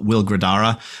Will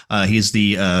Gradara. He's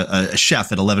the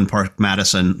chef at 11 Park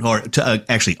Madison, or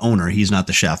actually owner. He's not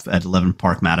the chef at 11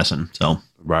 Park Madison. So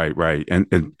Right. And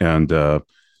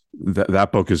that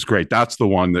book is great. That's the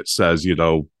one that says,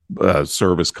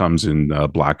 service comes in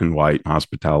black and white,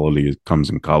 hospitality comes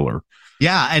in color.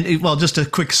 Yeah. And just a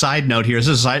quick side note here. This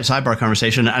is a sidebar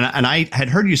conversation. And I had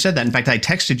heard you said that. In fact, I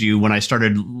texted you when I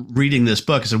started reading this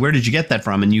book. I said, where did you get that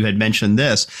from? And you had mentioned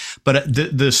this. But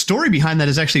the story behind that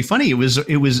is actually funny.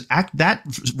 That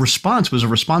response was a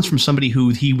response from somebody who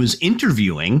he was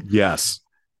interviewing. Yes.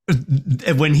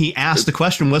 When he asked the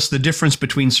question, what's the difference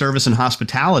between service and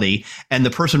hospitality? And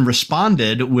the person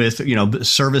responded with,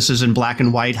 service is in black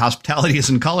and white, hospitality is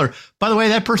in color. By the way,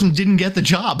 that person didn't get the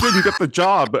job.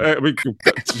 I mean,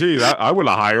 gee, I would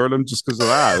have hired him just because of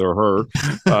that, or her.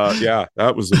 Yeah,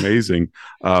 that was amazing.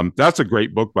 That's a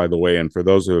great book, by the way. And for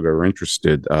those that are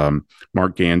interested,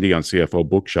 Mark Gandy on CFO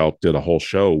Bookshelf did a whole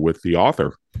show with the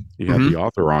author. He had the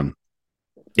author on.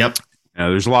 Yep.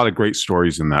 There's a lot of great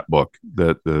stories in that book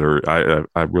that are,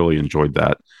 I really enjoyed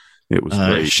that. It was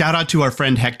great. Shout out to our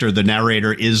friend Hector. The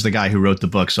narrator is the guy who wrote the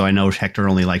book. So I know Hector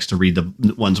only likes to read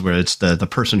the ones where it's the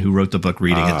person who wrote the book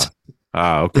reading it.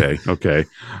 Okay.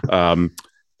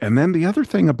 And then the other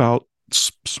thing about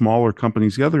smaller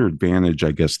companies, the other advantage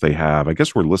I guess they have, I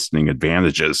guess we're listing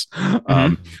advantages,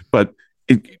 but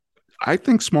I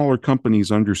think smaller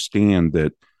companies understand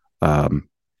that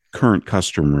current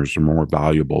customers are more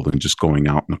valuable than just going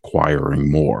out and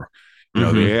acquiring more. The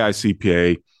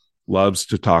AICPA loves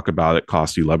to talk about it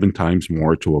costs 11 times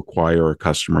more to acquire a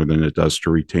customer than it does to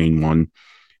retain one.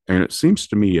 And it seems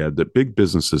to me, Ed, that big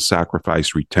businesses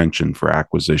sacrifice retention for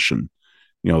acquisition.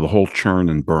 The whole churn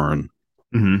and burn.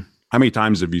 Mm-hmm. How many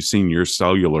times have you seen your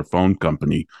cellular phone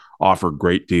company offer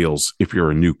great deals if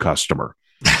you're a new customer?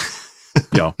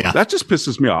 That just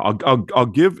pisses me off. I'll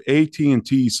give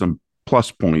AT&T some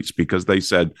plus points because they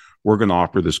said we're going to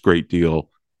offer this great deal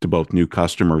to both new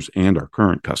customers and our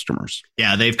current customers.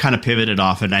 Yeah, they've kind of pivoted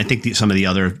off, and I think some of the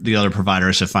other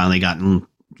providers have finally gotten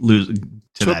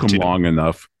took them long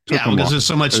enough. Because there's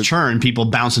so much churn, people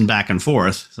bouncing back and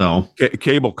forth. So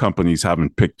cable companies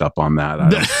haven't picked up on that. I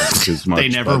don't think as much, they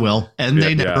never will, and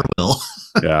they never will.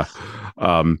 Yeah,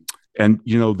 and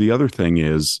the other thing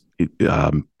is,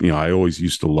 I always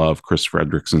used to love Chris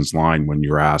Fredrickson's line when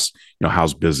you're asked,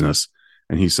 how's business?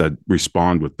 And he said,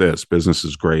 respond with this: business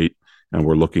is great, and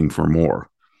we're looking for more.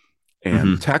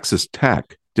 And Texas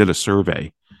Tech did a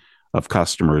survey of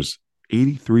customers.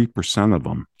 83% of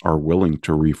them are willing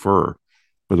to refer,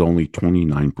 but only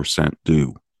 29%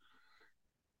 do.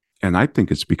 And I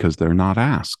think it's because they're not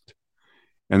asked.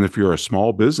 And if you're a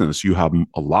small business, you have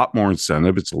a lot more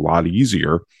incentive. It's a lot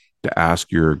easier to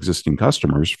ask your existing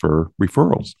customers for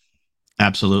referrals.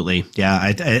 Absolutely.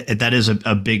 Yeah. That is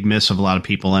a big miss of a lot of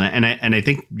people. And I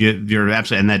think you're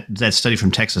absolutely, and that study from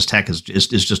Texas Tech is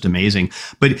just amazing.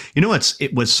 But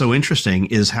what's so interesting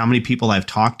is how many people I've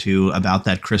talked to about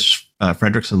that Chris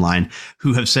Fredrickson line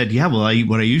who have said, yeah, well,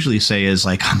 what I usually say is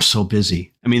like, I'm so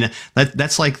busy. I mean,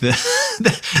 that's like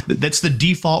that's the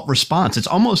default response. It's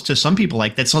almost to some people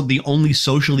like that's the only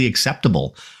socially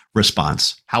acceptable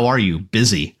response. How are you?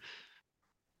 Busy.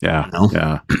 Yeah,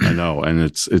 I know. And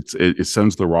it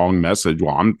sends the wrong message.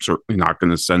 Well, I'm certainly not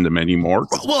going to send them any more.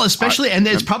 Well, especially, and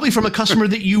it's probably from a customer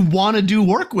that you want to do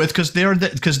work with because they're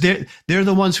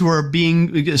the ones who are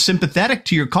being sympathetic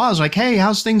to your cause. Like, hey,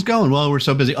 how's things going? Well, we're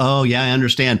so busy. Oh, yeah, I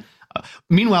understand.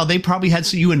 Meanwhile, they probably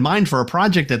had you in mind for a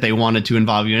project that they wanted to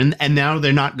involve you in, and now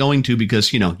they're not going to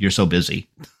because, you're so busy.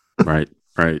 Right.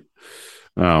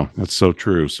 Oh, that's so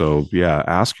true. So yeah,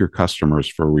 ask your customers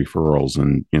for referrals.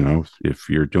 And, if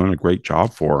you're doing a great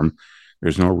job for them,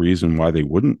 there's no reason why they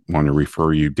wouldn't want to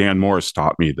refer you. Dan Morris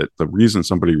taught me that the reason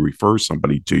somebody refers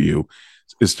somebody to you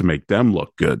is to make them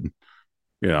look good.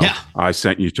 You know, I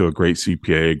sent you to a great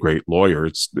CPA, a great lawyer.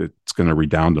 It's going to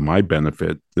redound to my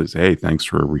benefit. Is, hey, thanks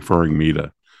for referring me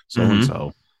to so and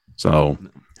so. So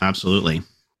absolutely.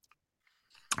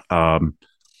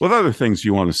 What other things do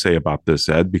you want to say about this,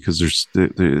 Ed? Because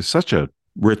there's such a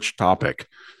rich topic.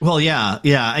 Well, yeah.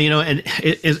 You know, and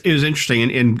it was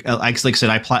interesting. And like I said,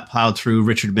 I plowed through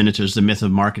Richard Miniter's The Myth of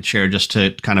Market Share just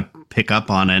to kind of pick up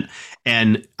on it.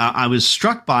 And I was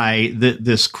struck by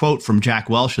this quote from Jack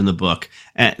Welch in the book.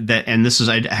 I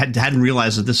hadn't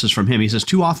realized that this is from him. He says,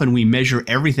 "Too often we measure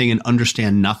everything and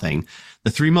understand nothing.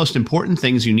 The three most important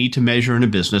things you need to measure in a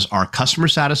business are customer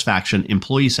satisfaction,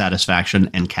 employee satisfaction,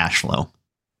 and cash flow."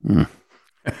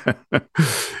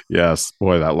 Yes,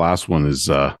 boy, that last one is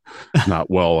not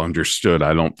well understood,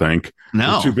 I don't think.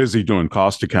 No, we're too busy doing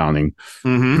cost accounting.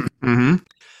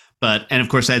 But, and of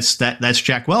course, that's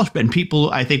Jack Welch. And people,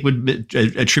 I think, would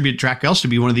attribute Jack Welch to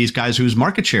be one of these guys who's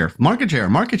market share.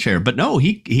 But no,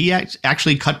 he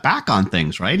actually cut back on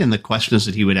things, right? And the questions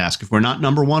that he would ask, if we're not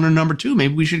number one or number two,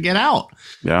 maybe we should get out.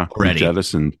 Yeah, already. He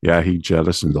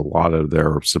jettisoned a lot of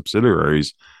their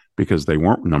subsidiaries because they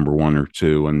weren't number one or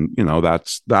two. And, you know,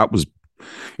 that was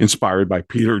inspired by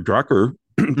Peter Drucker,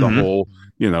 the whole,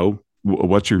 you know,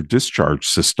 what's your discharge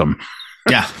system?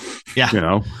 Yeah. You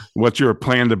know, what's your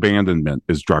planned abandonment,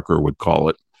 as Drucker would call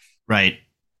it. Right.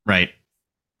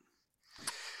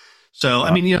 So,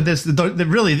 I mean, you know,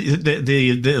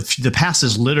 the past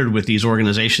is littered with these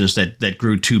organizations that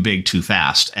grew too big too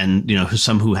fast, and, you know,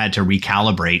 some who had to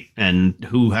recalibrate and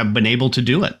who have been able to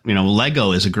do it. You know,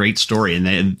 Lego is a great story,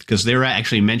 and because they're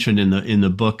actually mentioned in the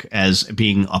book as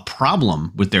being a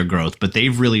problem with their growth, but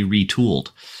they've really retooled.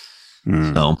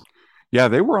 So. Yeah,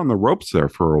 they were on the ropes there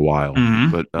for a while,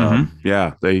 but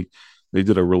yeah, they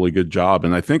did a really good job.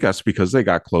 And I think that's because they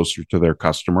got closer to their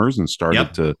customers and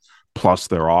started to plus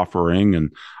their offering.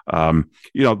 And,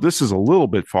 you know, this is a little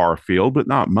bit far afield, but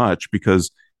not much,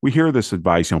 because we hear this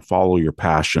advice, you know, follow your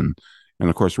passion. And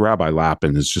of course, Rabbi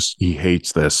Lapin he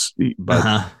hates this,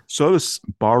 but so does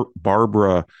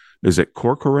Barbara, is it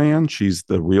Corcoran? She's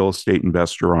the real estate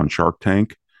investor on Shark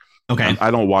Tank. Okay.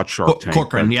 I don't watch Shark Tank.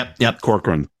 Corcoran. Yep.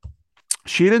 Corcoran.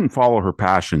 She didn't follow her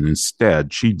passion.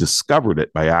 Instead, she discovered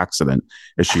it by accident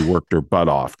as she worked her butt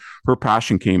off. Her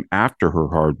passion came after her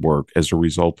hard work as a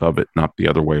result of it, not the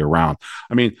other way around.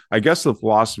 I mean, I guess the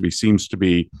philosophy seems to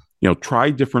be, you know,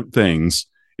 try different things.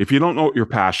 If you don't know what your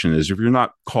passion is, if you're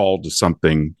not called to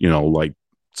something, you know, like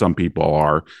some people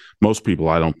are, most people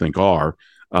I don't think are,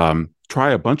 try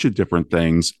a bunch of different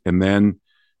things, and then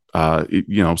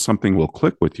you know, something will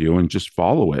click with you, and just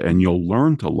follow it, and you'll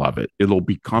learn to love it. It'll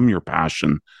become your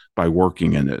passion by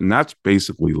working in it. And that's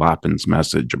basically Lapin's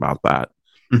message about that.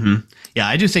 Yeah,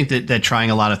 I do think that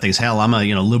trying a lot of things. Hell, I'm a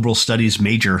liberal studies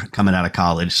major coming out of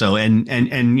college. So and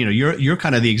you know, you're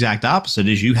kind of the exact opposite.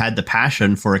 Is you had the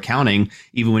passion for accounting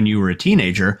even when you were a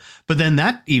teenager, but then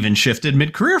that even shifted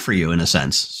mid-career for you in a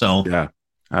sense. So yeah.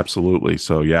 Absolutely.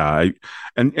 So, yeah.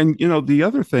 And you know, the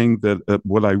other thing that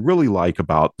what I really like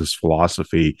about this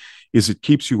philosophy is it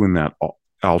keeps you in that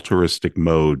altruistic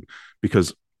mode,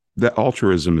 because that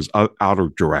altruism is outer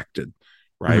directed,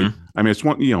 right? I mean, it's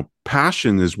one, you know,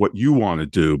 passion is what you want to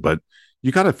do, but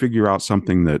you got to figure out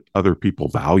something that other people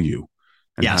value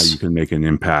and how you can make an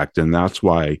impact. And that's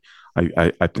why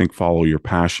I think follow your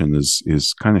passion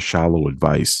is kind of shallow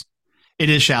advice. It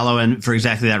is shallow, and for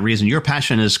exactly that reason. Your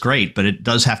passion is great, but it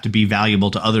does have to be valuable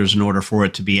to others in order for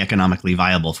it to be economically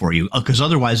viable for you, because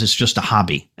otherwise it's just a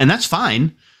hobby. And that's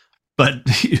fine, but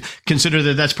consider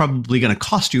that that's probably going to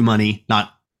cost you money,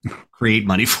 not create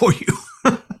money for you.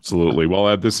 Absolutely. Well,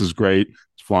 Ed, this is great.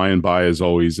 It's flying by as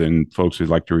always. And folks, we'd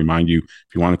like to remind you,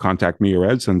 if you want to contact me or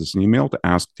Ed, send us an email to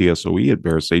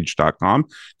asktsoe@verisage.com.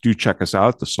 Do check us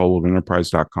out at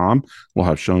thesoulofenterprise.com. We'll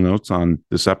have show notes on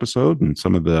this episode and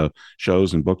some of the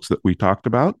shows and books that we talked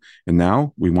about. And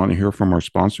now we want to hear from our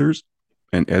sponsors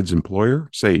and Ed's employer,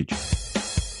 Sage.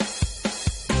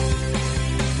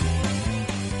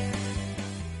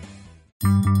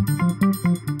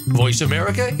 Voice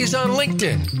America is on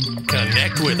LinkedIn.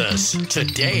 Connect with us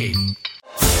today.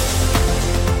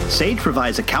 Sage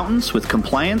provides accountants with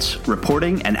compliance,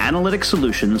 reporting, and analytic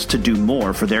solutions to do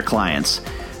more for their clients.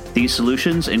 These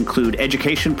solutions include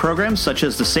education programs such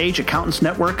as the Sage Accountants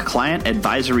Network Client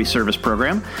Advisory Service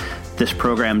Program. This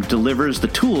program delivers the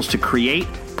tools to create,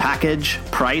 package,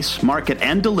 price, market,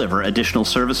 and deliver additional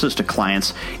services to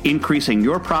clients, increasing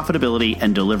your profitability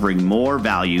and delivering more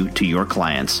value to your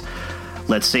clients.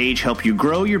 Let Sage help you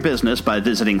grow your business by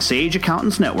visiting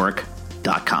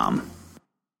sageaccountantsnetwork.com.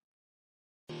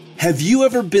 Have you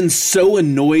ever been so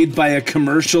annoyed by a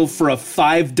commercial for a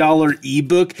 $5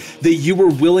 ebook that you were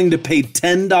willing to pay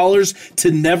 $10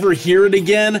 to never hear it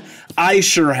again? I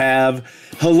sure have.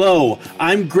 Hello,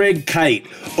 I'm Greg Kite.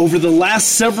 Over the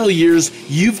last several years,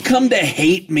 you've come to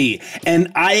hate me,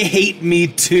 and I hate me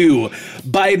too.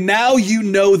 By now, you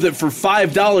know that for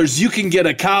 $5, you can get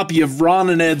a copy of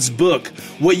Ron and Ed's book.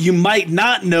 What you might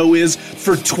not know is,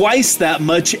 for twice that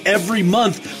much every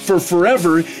month for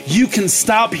forever, you can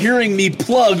stop hearing me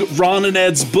plug Ron and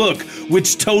Ed's book,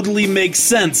 which totally makes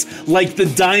sense, like the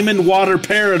Diamond Water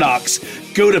Paradox.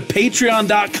 Go to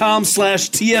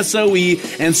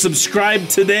patreon.com/TSOE and subscribe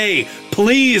today.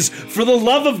 Please, for the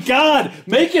love of God,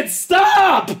 make it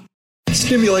stop!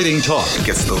 Stimulating talk.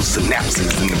 Gets those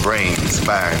synapses in the brain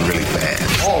firing really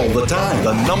fast. All the time.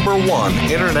 The #1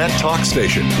 internet talk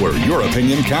station where your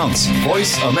opinion counts.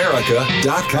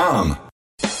 VoiceAmerica.com.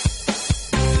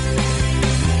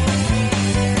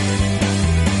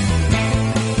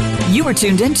 You are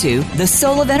tuned into The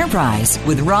Soul of Enterprise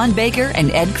with Ron Baker and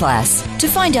Ed Kless. To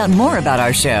find out more about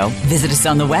our show, visit us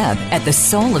on the web at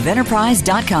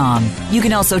thesoulofenterprise.com. You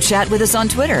can also chat with us on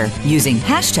Twitter using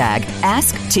hashtag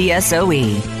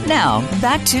AskTSOE. Now,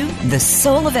 back to The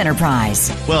Soul of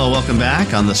Enterprise. Well, welcome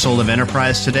back on The Soul of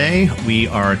Enterprise today. We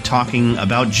are talking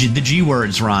about the G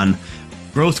words, Ron.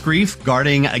 Growth grief,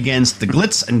 guarding against the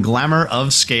glitz and glamour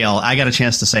of scale. I got a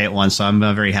chance to say it once, so I'm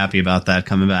very happy about that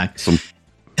coming back.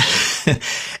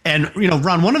 And,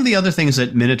 Ron, one of the other things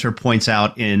that Minotaur points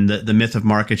out in the myth of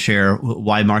market share,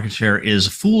 why market share is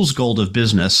fool's gold of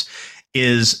business,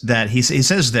 is that he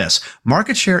says this: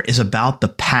 market share is about the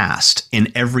past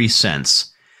in every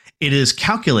sense. It is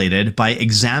calculated by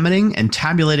examining and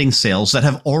tabulating sales that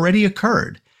have already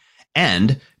occurred.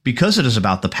 And because it is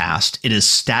about the past, it is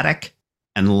static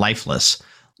and lifeless.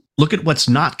 Look at what's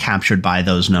not captured by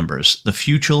those numbers, the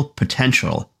future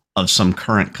potential of some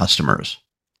current customers.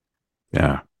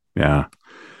 Yeah.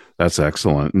 That's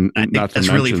excellent. And I think that's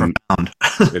really profound.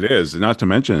 It is. Not to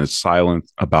mention it's silent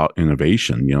about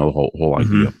innovation, the whole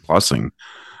idea of plussing.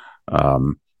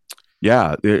 And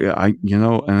I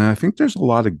think there's a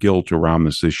lot of guilt around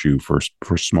this issue for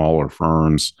smaller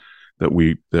firms that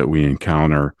we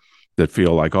encounter that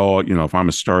feel like, if I'm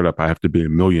a startup, I have to be $1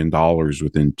 million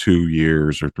within 2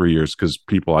 years or 3 years because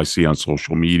people I see on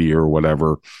social media or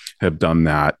whatever have done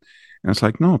that. And it's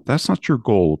like, no, if that's not your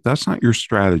goal, if that's not your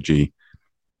strategy,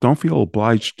 don't feel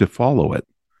obliged to follow it.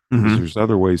 Because there's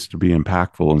other ways to be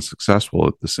impactful and successful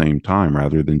at the same time,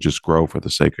 rather than just grow for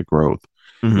the sake of growth.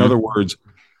 In other words,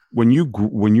 when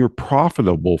you're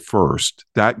profitable first,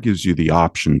 that gives you the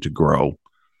option to grow.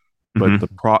 But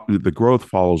the growth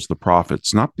follows the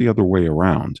profits, not the other way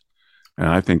around. And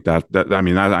I think I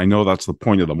know that's the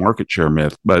point of the market share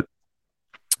myth, but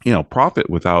profit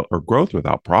without or growth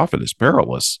without profit is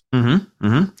perilous. Ron,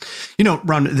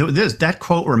 that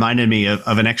quote reminded me of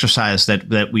an exercise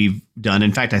that we've done.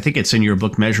 In fact, I think it's in your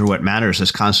book, Measure What Matters,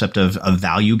 this concept of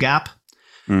value gap.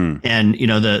 And,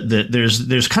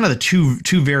 there's kind of the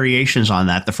two variations on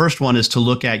that. The first one is to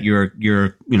look at your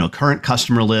current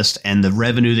customer list and the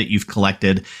revenue that you've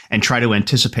collected and try to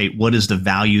anticipate what is the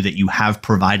value that you have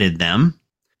provided them.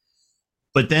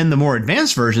 But then the more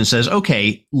advanced version says,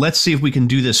 okay, let's see if we can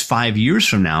do this 5 years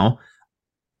from now.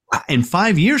 In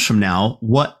 5 years from now,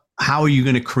 how are you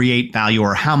going to create value,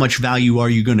 or how much value are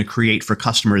you going to create for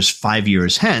customers 5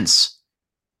 years hence?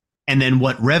 And then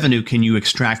what revenue can you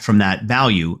extract from that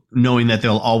value, knowing that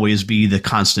there'll always be the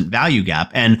constant value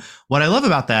gap? And what I love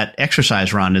about that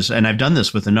exercise, Ron, is, and I've done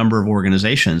this with a number of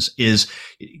organizations, is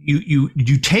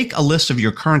you take a list of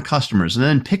your current customers and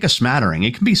then pick a smattering.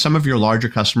 It can be some of your larger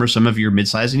customers, some of your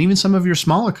mid-sized, and even some of your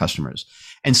smaller customers,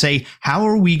 and say, how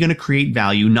are we going to create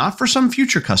value, not for some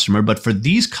future customer, but for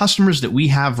these customers that we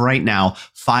have right now,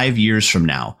 5 years from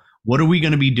now? What are we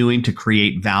going to be doing to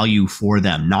create value for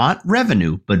them? Not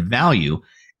revenue, but value.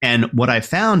 And what I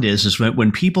found is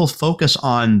when people focus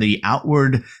on the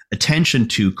outward attention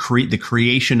to create the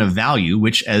creation of value,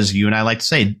 which, as you and I like to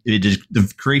say, it is the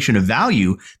creation of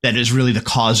value that is really the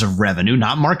cause of revenue,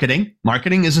 not marketing.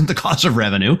 Marketing isn't the cause of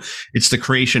revenue. It's the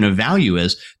creation of value,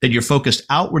 is that you're focused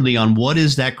outwardly on what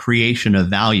is that creation of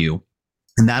value.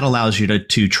 And that allows you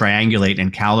to triangulate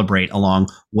and calibrate along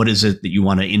what is it that you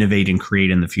want to innovate and create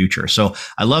in the future. So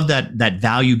I love that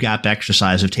value gap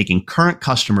exercise of taking current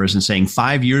customers and saying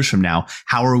 5 years from now,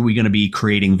 how are we going to be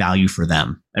creating value for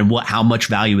them? And how much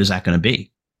value is that going to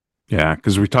be? Yeah,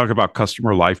 because we talk about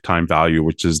customer lifetime value,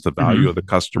 which is the value of the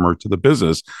customer to the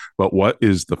business. But what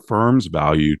is the firm's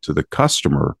value to the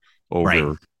customer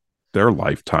over their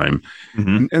lifetime?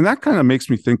 And that kind of makes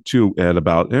me think too, Ed,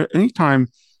 about anytime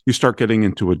you start getting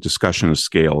into a discussion of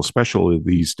scale, especially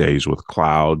these days with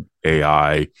cloud,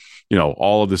 AI,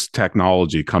 all of this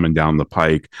technology coming down the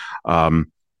pike.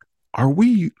 Are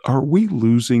we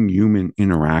losing human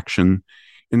interaction?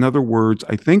 In other words,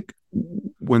 I think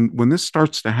when this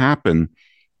starts to happen,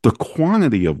 the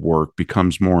quantity of work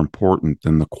becomes more important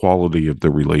than the quality of the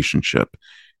relationship.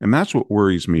 And that's what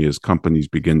worries me as companies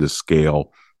begin to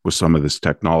scale with some of this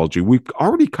technology. We've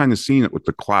already kind of seen it with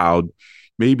the cloud,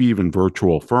 maybe even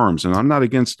virtual firms. And I'm not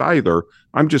against either.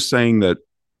 I'm just saying that,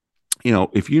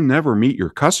 if you never meet your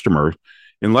customer,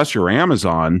 unless you're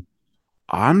Amazon,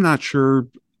 I'm not sure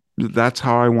that's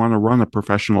how I want to run a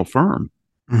professional firm.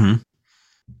 Mm-hmm.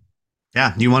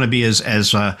 Yeah, you want to be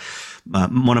as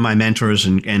one of my mentors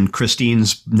and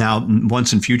Christine's now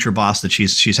once and future boss that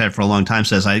she's had for a long time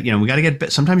says, we got to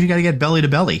get, sometimes you got to get belly to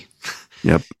belly.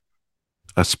 Yep.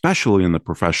 Especially in the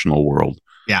professional world.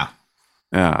 Yeah.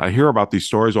 Yeah. I hear about these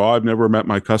stories. Oh, I've never met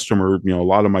my customer, a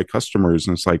lot of my customers.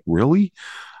 And it's like, really?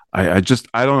 I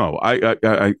don't know.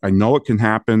 I know it can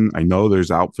happen. I know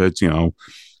there's outfits,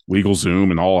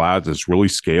 LegalZoom and all that that's really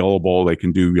scalable. They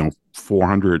can do,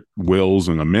 400 wills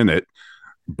in a minute,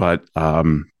 but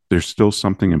there's still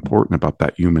something important about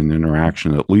that human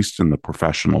interaction, at least in the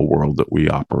professional world that we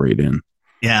operate in.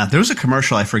 Yeah, there was a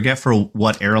commercial, I forget for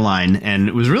what airline, and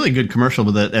it was a really good commercial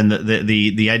with it. And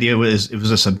the idea was, it was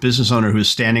just a business owner who's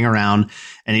standing around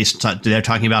and they're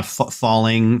talking about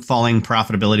falling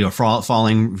profitability or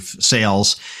falling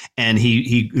sales. And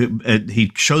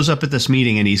he shows up at this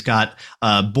meeting and he's got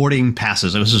boarding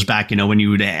passes. This was back, when you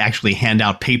would actually hand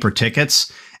out paper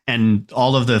tickets, and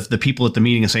all of the people at the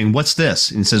meeting are saying, "What's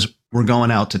this?" And he says, "We're going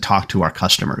out to talk to our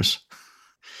customers."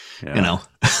 Yeah.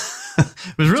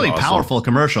 It was really awesome. Powerful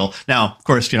commercial. Now, of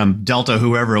course, Delta,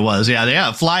 whoever it was,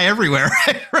 fly everywhere.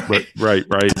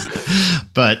 Right.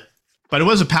 But it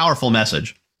was a powerful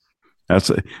message. That's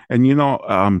it.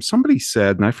 And somebody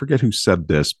said, and I forget who said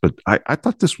this, but I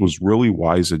thought this was really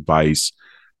wise advice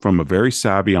from a very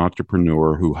savvy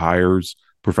entrepreneur who hires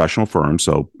professional firms,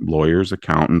 so lawyers,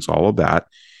 accountants, all of that.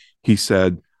 He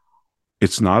said,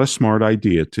 it's not a smart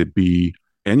idea to be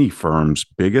any firm's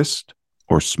biggest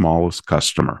or smallest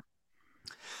customer.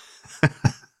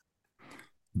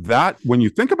 That, when you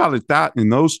think about it, that in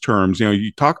those terms,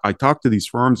 I talk to these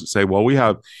firms that say, well, we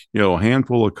have, a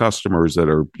handful of customers that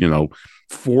are,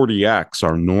 40x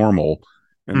are normal.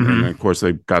 And of course,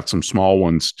 they've got some small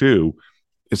ones too.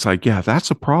 It's like, yeah, that's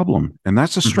a problem. And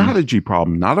that's a strategy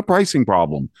problem, not a pricing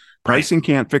problem. Pricing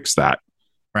can't fix that.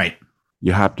 Right.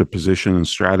 You have to position and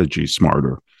strategy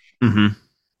smarter. Mm-hmm.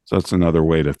 So that's another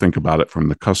way to think about it from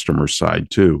the customer side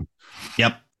too.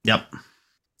 Yep.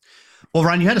 Well,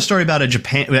 Ron, you had a story about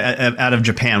out of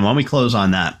Japan. Why don't we close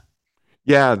on that?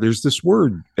 Yeah, there's this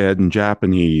word, Ed, in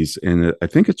Japanese, and I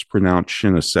think it's pronounced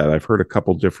shinaset. I've heard a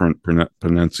couple different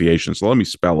pronunciations. So let me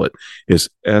spell it. It's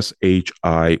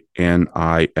Shinise, and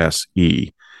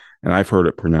I've heard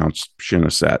it pronounced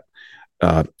shinaset.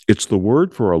 It's the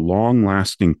word for a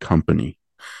long-lasting company.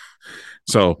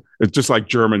 So it's just like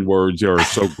German words are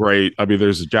so great. I mean,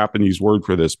 there's a Japanese word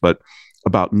for this, but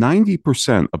about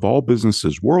 90% of all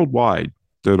businesses worldwide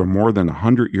that are more than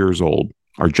 100 years old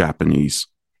are Japanese.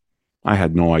 I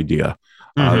had no idea.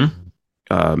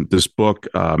 This book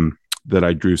that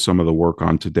I drew some of the work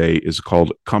on today is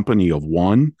called Company of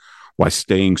One, Why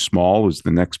Staying Small is the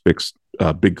Next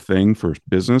Big Thing for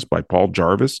Business by Paul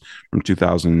Jarvis from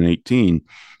 2018.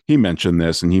 He mentioned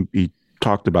this, and he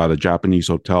talked about a Japanese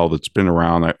hotel that's been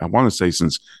around, I want to say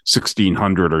since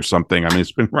 1600 or something. I mean,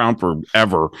 it's been around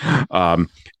forever.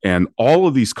 And all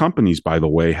of these companies, by the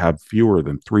way, have fewer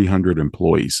than 300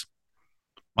 employees.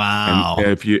 Wow. And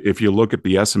if you look at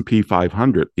the S&P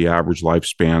 500, the average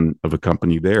lifespan of a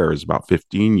company there is about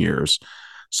 15 years.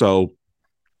 So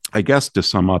I guess to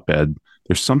sum up, Ed,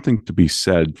 there's something to be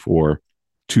said for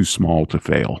too small to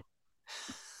fail.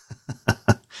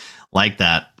 Like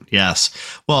that. Yes.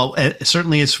 Well,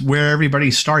 certainly it's where everybody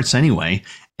starts anyway.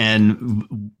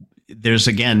 And there's,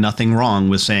 again, nothing wrong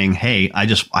with saying, hey,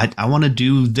 I want to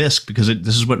do this because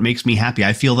this is what makes me happy.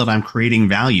 I feel that I'm creating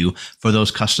value for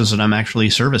those customers that I'm actually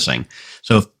servicing.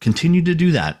 So continue to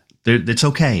do that. It's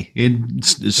okay.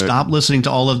 Stop listening to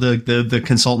all of the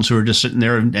consultants who are just sitting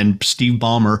there and Steve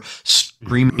Ballmer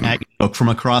screaming at you from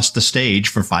across the stage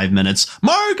for 5 minutes.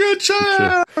 Market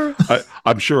share.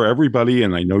 I'm sure everybody,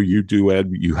 and I know you do,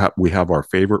 Ed. We have our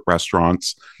favorite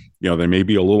restaurants. There may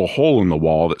be a little hole in the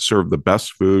wall that serve the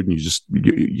best food, and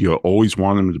you always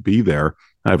want them to be there.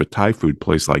 I have a Thai food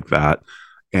place like that,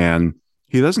 and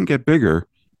he doesn't get bigger,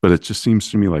 but it just seems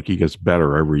to me like he gets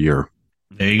better every year.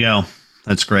 There you go.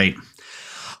 That's great.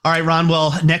 All right, Ron.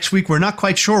 Well, next week, we're not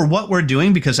quite sure what we're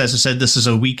doing because, as I said, this is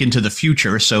a week into the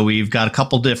future. So we've got a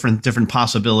couple different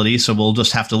possibilities. So we'll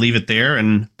just have to leave it there.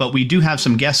 But we do have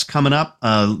some guests coming up.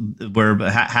 We're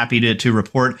happy to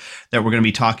report that we're going to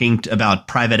be talking about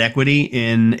private equity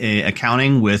in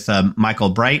accounting with Michael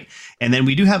Bright. And then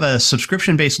we do have a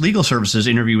subscription-based legal services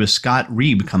interview with Scott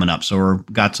Reeb coming up. So we've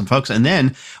got some folks. And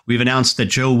then we've announced that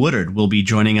Joe Woodard will be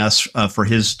joining us for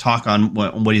his talk on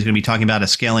what he's going to be talking about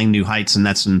as scaling new heights. And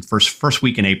that's in first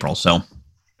week in April. So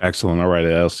excellent. All right.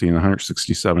 I'll see you in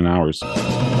 167 hours.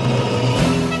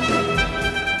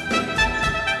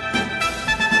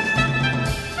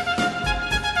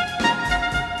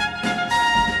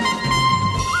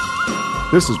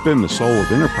 This has been The Soul of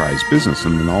Enterprise, Business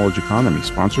and the Knowledge Economy,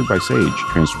 sponsored by Sage,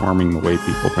 transforming the way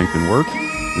people think and work,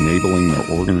 enabling their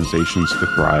organizations to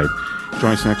thrive.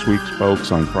 Join us next week,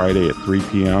 folks, on Friday at 3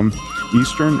 p.m.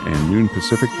 Eastern and noon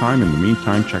Pacific time. In the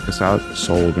meantime, check us out at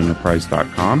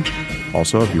soulofenterprise.com.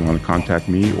 Also, if you want to contact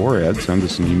me or Ed, send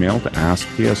us an email to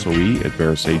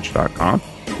asktsoe@verasage.com.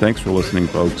 Thanks for listening,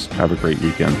 folks. Have a great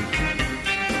weekend.